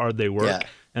how hard they work. Yeah.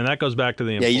 And that goes back to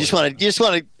the employer. Yeah, you just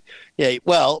want to Yeah,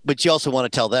 well, but you also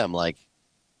want to tell them, like,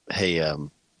 hey,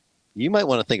 you might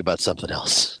want to think about something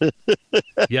else.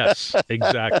 Yes,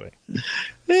 exactly.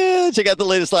 Yeah, check out the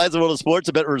latest lines in the world of sports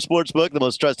at Bet Rivers Sportsbook, the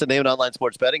most trusted name in online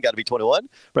sports betting. Got to be 21.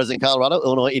 Present in Colorado,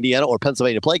 Illinois, Indiana, or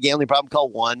Pennsylvania to play. Gambling problem?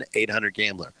 Call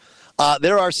 1-800-GAMBLER.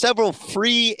 There are several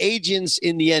free agents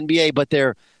in the NBA, but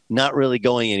they're not really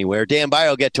going anywhere. Dan Byer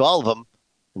will get to all of them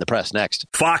in the press next.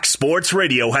 Fox Sports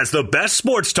Radio has the best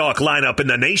sports talk lineup in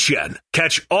the nation.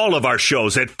 Catch all of our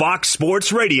shows at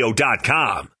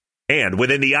foxsportsradio.com. And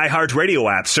within the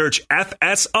iHeartRadio app, search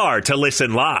FSR to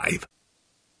listen live.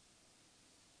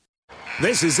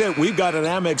 This is it. We've got an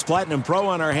Amex Platinum Pro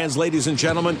on our hands, ladies and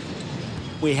gentlemen.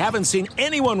 We haven't seen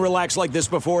anyone relax like this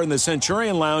before in the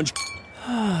Centurion Lounge.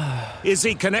 Is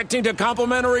he connecting to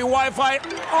complimentary Wi-Fi?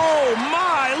 Oh,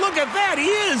 my. Look at that. He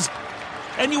is.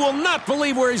 And you will not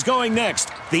believe where he's going next.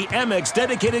 The Amex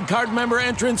dedicated card member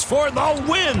entrance for the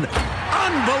win.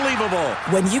 Unbelievable.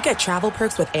 When you get travel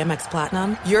perks with Amex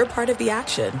Platinum, you're part of the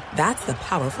action. That's the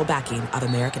powerful backing of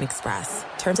American Express.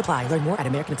 Terms apply. Learn more at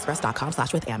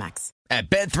americanexpress.com/withAmex. At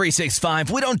Bet365,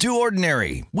 we don't do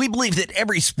ordinary. We believe that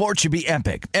every sport should be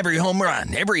epic. Every home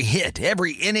run, every hit,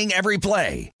 every inning, every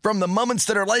play. From the moments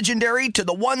that are legendary to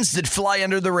the ones that fly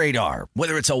under the radar.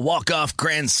 Whether it's a walk-off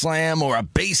grand slam or a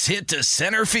base hit to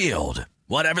center field.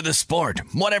 Whatever the sport,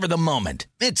 whatever the moment,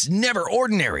 it's never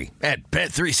ordinary at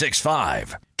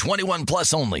Bet365. 21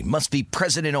 plus only. Must be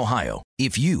present in Ohio.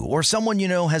 If you or someone you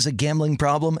know has a gambling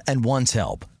problem and wants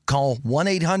help, call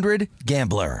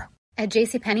 1-800-GAMBLER. At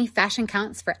JCPenney, fashion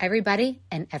counts for everybody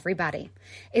and everybody.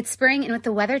 It's spring, and with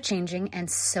the weather changing and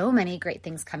so many great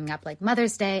things coming up like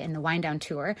Mother's Day and the Wind Down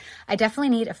Tour, I definitely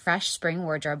need a fresh spring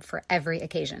wardrobe for every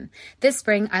occasion. This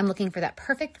spring, I'm looking for that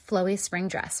perfect flowy spring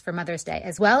dress for Mother's Day,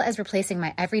 as well as replacing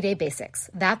my everyday basics.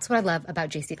 That's what I love about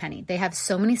JCPenney. They have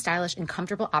so many stylish and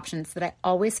comfortable options that I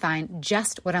always find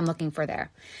just what I'm looking for there.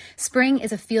 Spring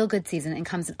is a feel-good season and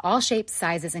comes in all shapes,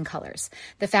 sizes, and colors.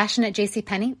 The fashion at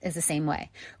JCPenney is the same way.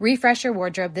 Refresh your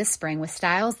wardrobe this spring with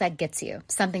styles that gets you.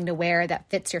 Something to wear that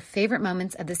fits your favorite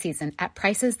moments of the season at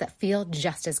prices that feel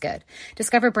just as good.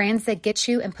 Discover brands that get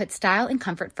you and put style and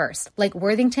comfort first, like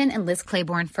Worthington and Liz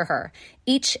Claiborne for her,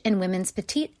 each in women's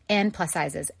petite and plus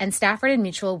sizes, and Stafford and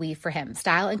Mutual Weave for him,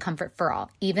 style and comfort for all,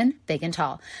 even big and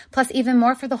tall. Plus even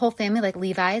more for the whole family like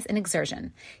Levi's and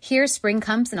Exertion. Here, spring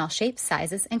comes in all shapes,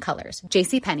 sizes, and colors.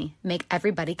 JCPenney, make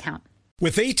everybody count.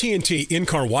 With AT&T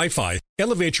in-car Wi-Fi,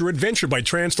 elevate your adventure by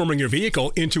transforming your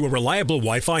vehicle into a reliable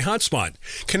Wi-Fi hotspot.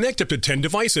 Connect up to 10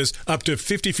 devices up to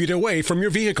 50 feet away from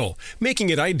your vehicle, making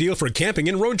it ideal for camping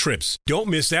and road trips. Don't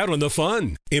miss out on the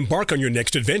fun. Embark on your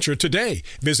next adventure today.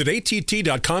 Visit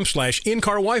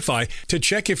att.com/in-car Wi-Fi to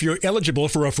check if you're eligible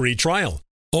for a free trial.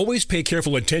 Always pay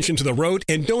careful attention to the road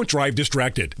and don't drive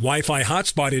distracted. Wi-Fi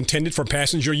hotspot intended for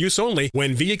passenger use only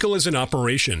when vehicle is in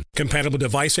operation. Compatible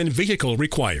device and vehicle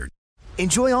required.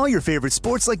 Enjoy all your favorite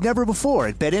sports like never before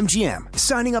at BetMGM.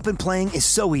 Signing up and playing is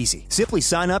so easy. Simply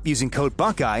sign up using code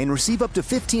Buckeye and receive up to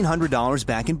 $1,500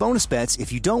 back in bonus bets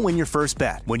if you don't win your first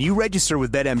bet. When you register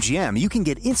with BetMGM, you can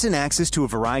get instant access to a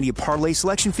variety of parlay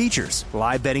selection features,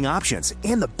 live betting options,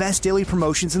 and the best daily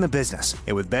promotions in the business.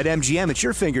 And with BetMGM at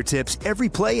your fingertips, every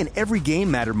play and every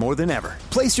game matter more than ever.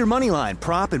 Place your moneyline,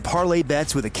 prop, and parlay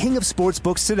bets with the king of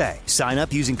sportsbooks today. Sign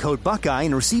up using code Buckeye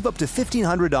and receive up to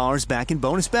 $1,500 back in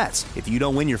bonus bets if you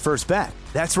don't win your first bet.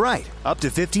 That's right, up to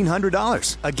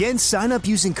 $1,500. Again, sign up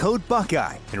using code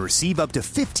Buckeye and receive up to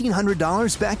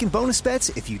 $1,500 back in bonus bets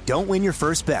if you don't win your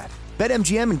first bet.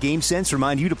 BetMGM and GameSense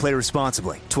remind you to play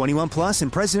responsibly. 21 plus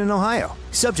and present in Ohio.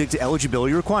 Subject to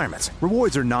eligibility requirements.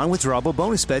 Rewards are non-withdrawable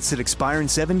bonus bets that expire in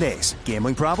 7 days.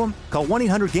 Gambling problem? Call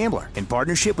 1-800-GAMBLER in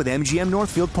partnership with MGM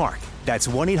Northfield Park. That's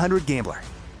 1-800-GAMBLER.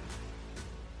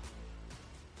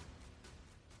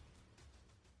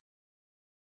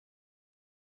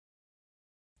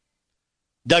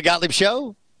 Doug Gottlieb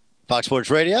Show, Fox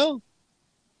Sports Radio.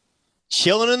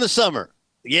 Chilling in the summer.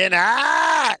 Getting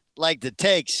hot like the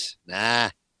takes.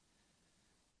 Nah.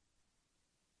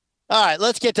 All right,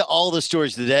 let's get to all the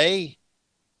stories today.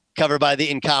 Covered by the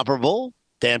incomparable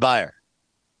Dan Byer.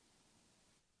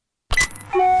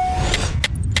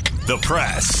 The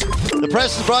Press. The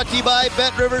Press is brought to you by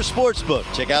Bet Rivers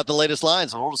Sportsbook. Check out the latest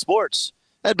lines on the world of sports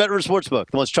at Bet Rivers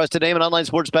Sportsbook, the most trusted name in online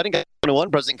sports betting.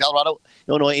 21, present in Colorado,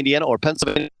 Illinois, Indiana, or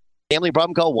Pennsylvania. Gambling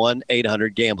problem? Call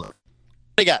 1-800-GAMBLER. What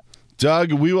do you got?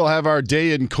 Doug, we will have our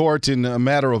day in court in a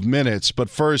matter of minutes, but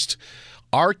first,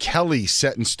 R. Kelly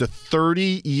sentenced to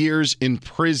 30 years in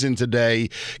prison today,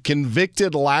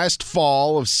 convicted last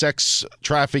fall of sex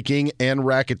trafficking and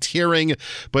racketeering,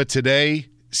 but today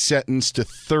sentenced to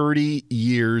 30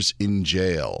 years in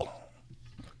jail.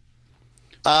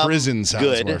 Prison sounds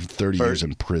good. more 30 years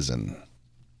in prison.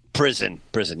 Prison,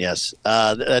 yes.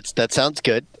 That sounds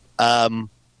good.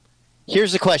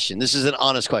 Here's the question. This is an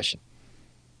honest question.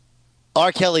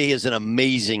 R. Kelly is an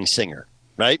amazing singer,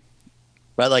 right?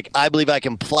 Right? Like, I Believe I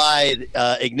Can Fly,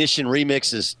 Ignition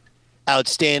remix is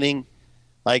outstanding.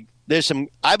 Like, there's some,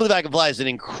 I Believe I Can Fly is an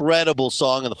incredible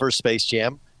song on the first Space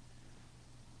Jam.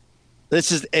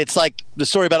 It's like the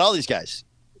story about all these guys.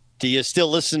 Do you still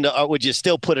listen to, or would you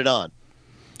still put it on?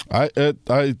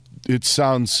 It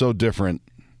sounds so different.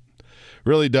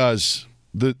 Really does.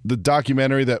 The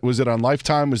documentary that was it on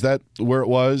Lifetime, was that where it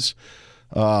was?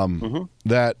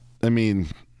 That, I mean,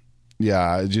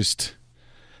 yeah,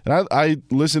 I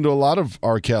listened to a lot of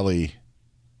R. Kelly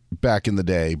back in the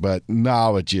day, but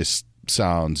now it just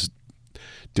sounds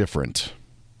different.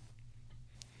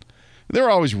 There are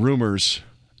always rumors,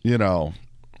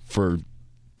 for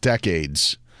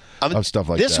decades of stuff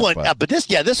like this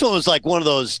that. This one was like one of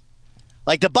those,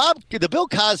 like the Bill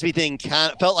Cosby thing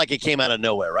kind of felt like it came out of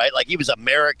nowhere, right? Like he was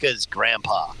America's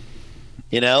grandpa,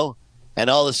 and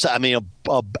all this. I mean,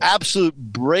 a absolute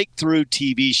breakthrough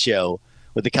TV show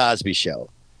with the Cosby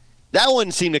Show. That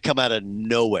one seemed to come out of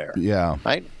nowhere. Yeah.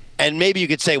 Right. And maybe you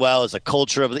could say, well, it's a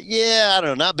culture of I don't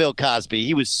know, not Bill Cosby.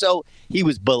 He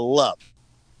was beloved,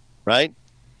 right?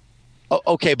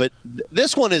 Okay, but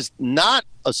this one is not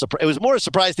a surprise. It was more a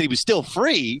surprise that he was still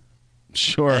free.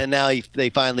 Sure. And now they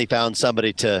finally found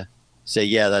somebody to say,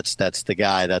 yeah, that's the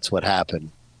guy. That's what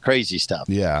happened. Crazy stuff.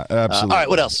 Yeah, absolutely. All right,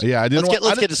 what else? Yeah,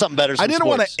 let's get to something better. I didn't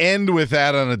want to end with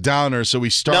that on a downer, so we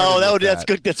started. No, that's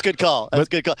good. That's good call. That's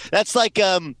good call. That's like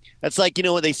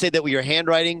what they say that with your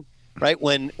handwriting, right?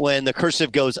 When the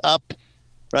cursive goes up,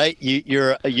 right?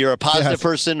 You're a positive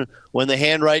person. When the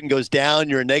handwriting goes down,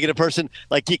 you're a negative person.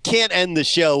 Like, you can't end the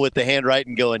show with the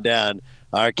handwriting going down.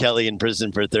 R. Kelly in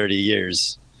prison for 30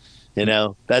 years.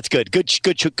 That's good.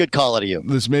 Good call out of you.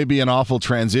 This may be an awful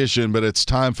transition, but it's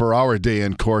time for our day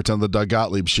in court on the Doug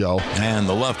Gottlieb Show. And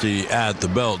the lefty at the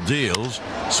belt deals.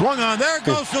 Swung on. There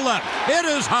goes to left. It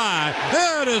is high.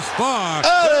 It is far.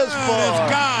 It is far.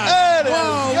 It's gone. It is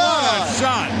Whoa, gone. what a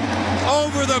shot.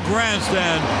 Over the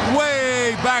grandstand.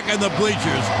 Way back in the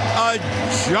bleachers. A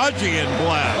Judgian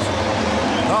blast.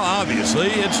 Well, obviously,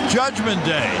 it's Judgment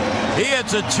Day. He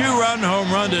hits a 2-run home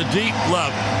run to deep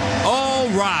left. All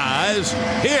rise.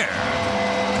 Here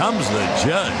comes the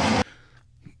judge.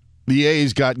 The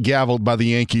A's got gavelled by the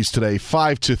Yankees today,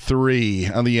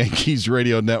 5-3 on the Yankees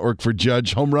radio network for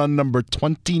Judge. Home run number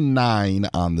 29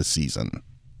 on the season.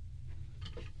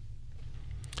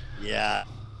 Yeah.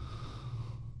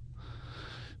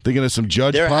 Thinking of some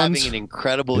Judge They're puns? having an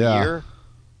incredible year.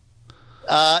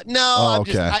 No,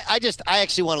 I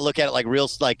actually want to look at it like real,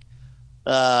 like,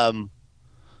 I'm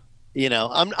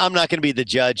not going to be the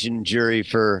judge and jury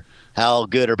for how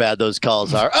good or bad those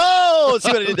calls are. Oh, see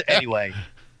what I did there. Anyway.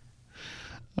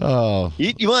 Oh,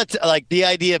 you want to, like, the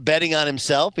idea of betting on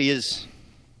himself. He's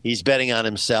betting on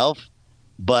himself,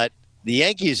 but the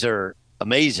Yankees are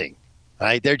amazing,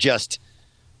 right? They're just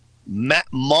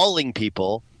mauling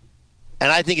people.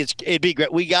 And I think it'd be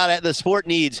great. We got the sport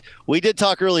needs. We did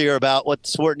talk earlier about what the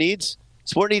sport needs.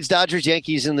 Sport needs Dodgers,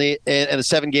 Yankees in a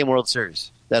 7-game World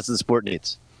Series. That's what the sport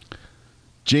needs.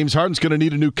 James Harden's going to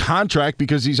need a new contract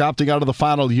because he's opting out of the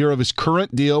final year of his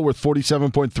current deal worth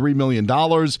 $47.3 million.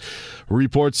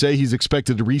 Reports say he's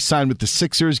expected to re-sign with the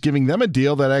Sixers, giving them a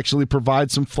deal that actually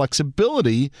provides some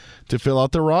flexibility to fill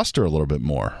out their roster a little bit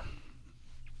more.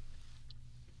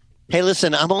 Hey,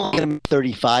 listen, I'm only going to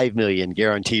 $35 million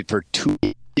guaranteed for 2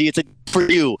 years. It's for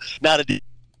you, not a.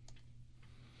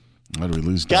 How do we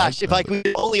lose? Gosh, if I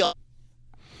could only.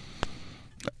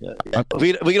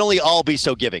 We can only all be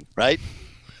so giving, right?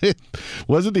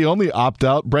 Wasn't the only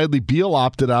opt-out. Bradley Beal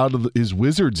opted out of his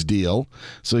Wizards deal,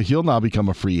 so he'll now become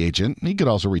a free agent. He could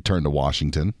also return to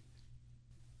Washington.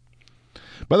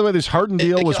 By the way, this Harden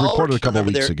deal was reported a couple of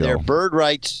weeks ago. Their bird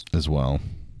rights as well.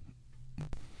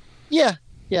 Yeah.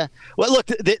 Well, look,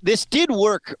 this did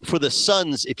work for the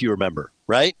Suns, if you remember,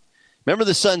 right? Remember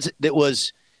the Suns?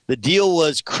 The deal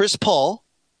was Chris Paul,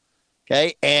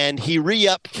 okay, and he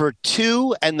re-upped for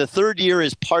 2, and the third year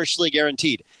is partially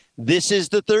guaranteed. This is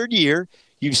the third year.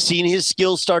 You've seen his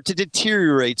skills start to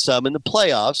deteriorate some in the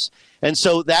playoffs, and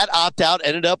so that opt-out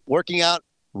ended up working out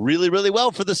really, really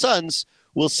well for the Suns.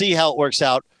 We'll see how it works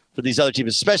out for these other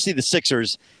teams, especially the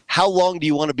Sixers. How long do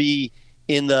you want to be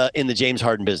in the James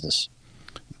Harden business?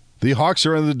 The Hawks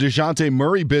are in the DeJounte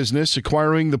Murray business,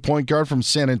 acquiring the point guard from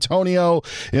San Antonio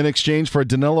in exchange for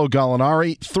Danilo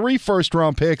Gallinari, 3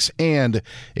 first-round picks, and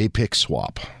a pick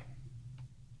swap.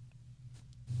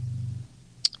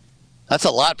 That's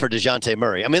a lot for DeJounte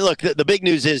Murray. I mean, look, the big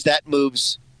news is that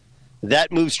moves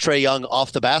that moves Trae Young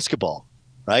off the basketball,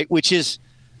 right? Which is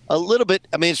a little bit,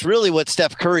 I mean, it's really what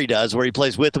Steph Curry does where he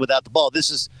plays with and without the ball. This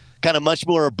is kind of much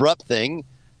more abrupt thing.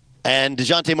 And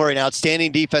DeJounte Murray, an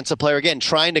outstanding defensive player, again,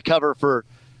 trying to cover for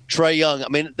Trae Young. I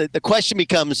mean, the question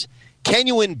becomes, can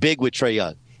you win big with Trae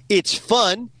Young? It's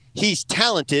fun. He's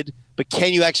talented, but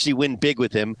can you actually win big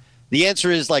with him? The answer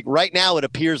is, like, right now it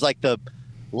appears like the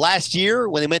last year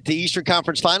when they went to the Eastern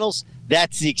Conference Finals,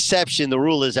 that's the exception. The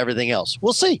rule is everything else.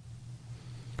 We'll see.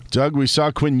 Doug, we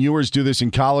saw Quinn Ewers do this in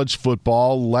college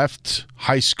football, left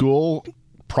high school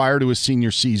prior to his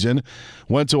senior season,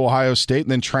 went to Ohio State,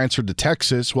 and then transferred to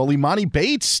Texas. Well, Imani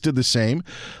Bates did the same,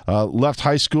 left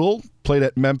high school, played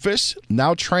at Memphis,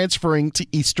 now transferring to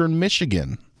Eastern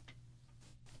Michigan.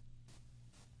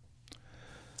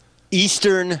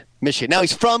 Eastern Michigan. Now,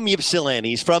 he's from Ypsilanti.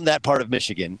 He's from that part of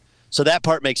Michigan, so that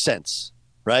part makes sense,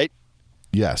 right?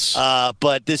 Yes.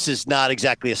 But this is not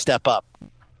exactly a step up.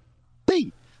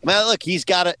 See, I mean, look, he's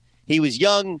got it. He was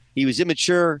young. He was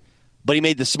immature. But he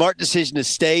made the smart decision to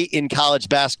stay in college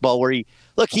basketball where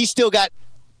he's still got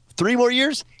 3 more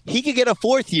years. He could get a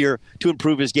 4th year to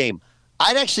improve his game.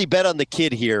 I'd actually bet on the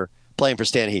kid here playing for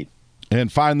Stan Heat.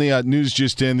 And finally, news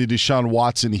just in, the Deshaun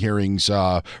Watson hearings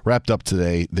wrapped up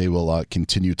today. They will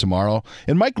continue tomorrow.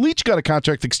 And Mike Leach got a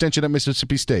contract extension at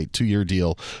Mississippi State, 2-year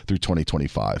deal through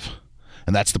 2025.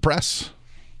 And that's the press.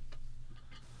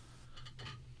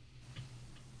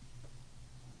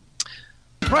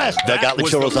 Doug Gottlieb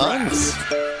Show rolls on.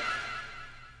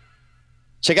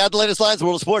 Check out the latest lines, the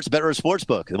world of sports, Betterer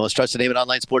Sportsbook, the most trusted name in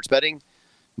online sports betting.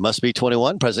 Must be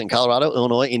 21, present in Colorado,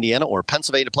 Illinois, Indiana, or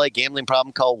Pennsylvania to play. Gambling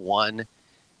problem, call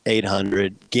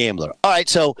 1-800-GAMBLER. All right,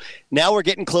 so now we're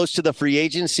getting close to the free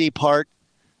agency part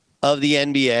of the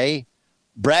NBA.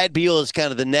 Brad Beal is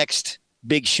kind of the next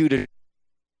big shooter.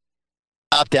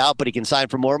 Opt out, but he can sign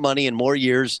for more money and more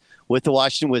years with the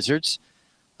Washington Wizards.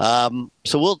 So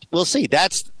we'll see.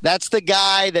 That's the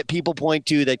guy that people point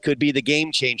to that could be the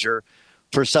game changer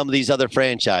for some of these other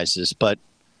franchises, but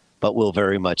we'll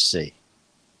very much see.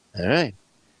 All right.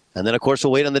 And then, of course,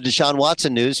 we'll wait on the Deshaun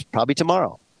Watson news probably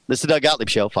tomorrow. This is the Doug Gottlieb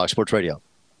Show, Fox Sports Radio.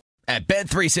 At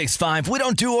Bet365, we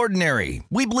don't do ordinary.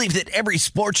 We believe that every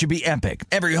sport should be epic.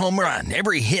 Every home run,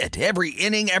 every hit, every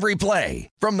inning, every play.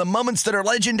 From the moments that are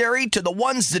legendary to the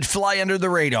ones that fly under the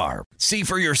radar. See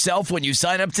for yourself when you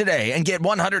sign up today and get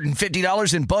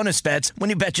 $150 in bonus bets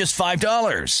when you bet just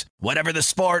 $5. Whatever the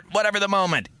sport, whatever the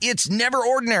moment, it's never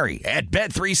ordinary at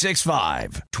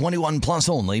Bet365. 21 plus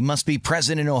only. Must be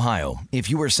present in Ohio. If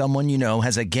you or someone you know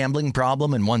has a gambling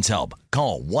problem and wants help,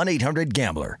 call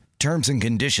 1-800-GAMBLER. Terms and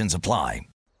conditions apply.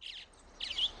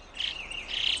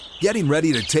 Getting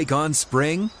ready to take on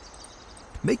spring?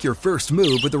 Make your first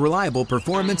move with the reliable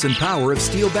performance and power of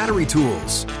Steel battery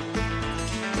tools.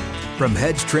 From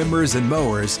hedge trimmers and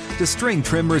mowers to string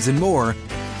trimmers and more,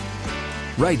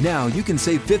 right now you can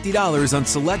save $50 on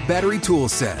select battery tool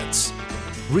sets.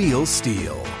 Real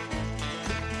Steel.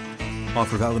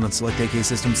 Offer valid on select AK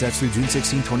system sets through June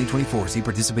 16, 2024. See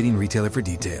participating retailer for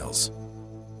details.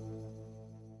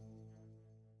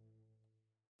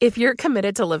 If you're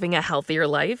committed to living a healthier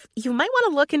life, you might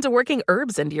want to look into working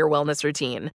herbs into your wellness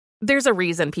routine. There's a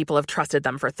reason people have trusted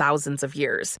them for thousands of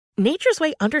years. Nature's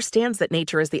Way understands that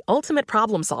nature is the ultimate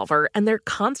problem solver, and they're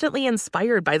constantly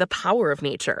inspired by the power of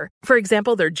nature. For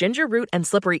example, their ginger root and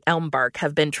slippery elm bark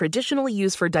have been traditionally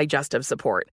used for digestive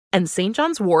support, and St.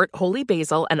 John's wort, holy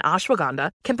basil, and ashwagandha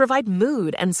can provide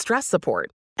mood and stress support.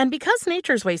 And because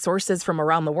Nature's Way sources from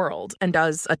around the world and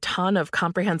does a ton of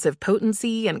comprehensive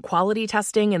potency and quality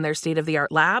testing in their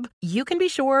state-of-the-art lab, you can be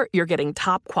sure you're getting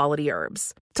top-quality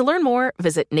herbs. To learn more,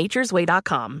 visit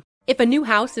naturesway.com. If a new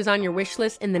house is on your wish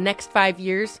list in the next 5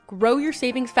 years, grow your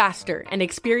savings faster and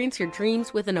experience your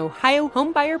dreams with an Ohio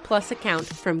Homebuyer Plus account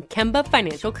from Kemba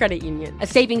Financial Credit Union. A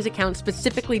savings account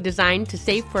specifically designed to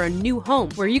save for a new home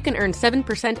where you can earn 7%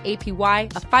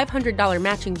 APY, a $500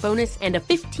 matching bonus, and a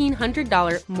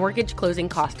 $1,500 mortgage closing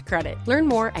cost credit. Learn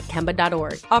more at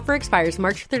Kemba.org. Offer expires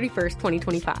March 31st,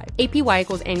 2025. APY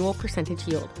equals annual percentage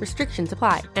yield. Restrictions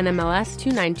apply. NMLS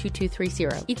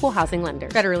 292230. Equal housing lender.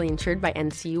 Federally insured by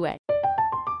NCUA.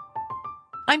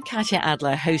 I'm Katya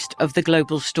Adler, host of The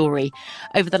Global Story.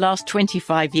 Over the last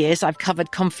 25 years, I've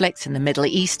covered conflicts in the Middle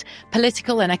East,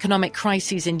 political and economic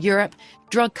crises in Europe,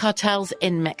 drug cartels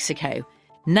in Mexico.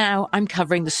 Now I'm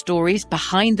covering the stories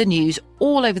behind the news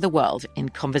all over the world in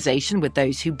conversation with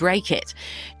those who break it.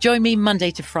 Join me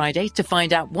Monday to Friday to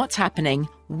find out what's happening,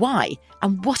 why,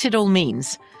 and what it all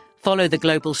means. Follow The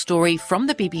Global Story from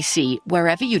the BBC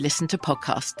wherever you listen to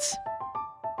podcasts.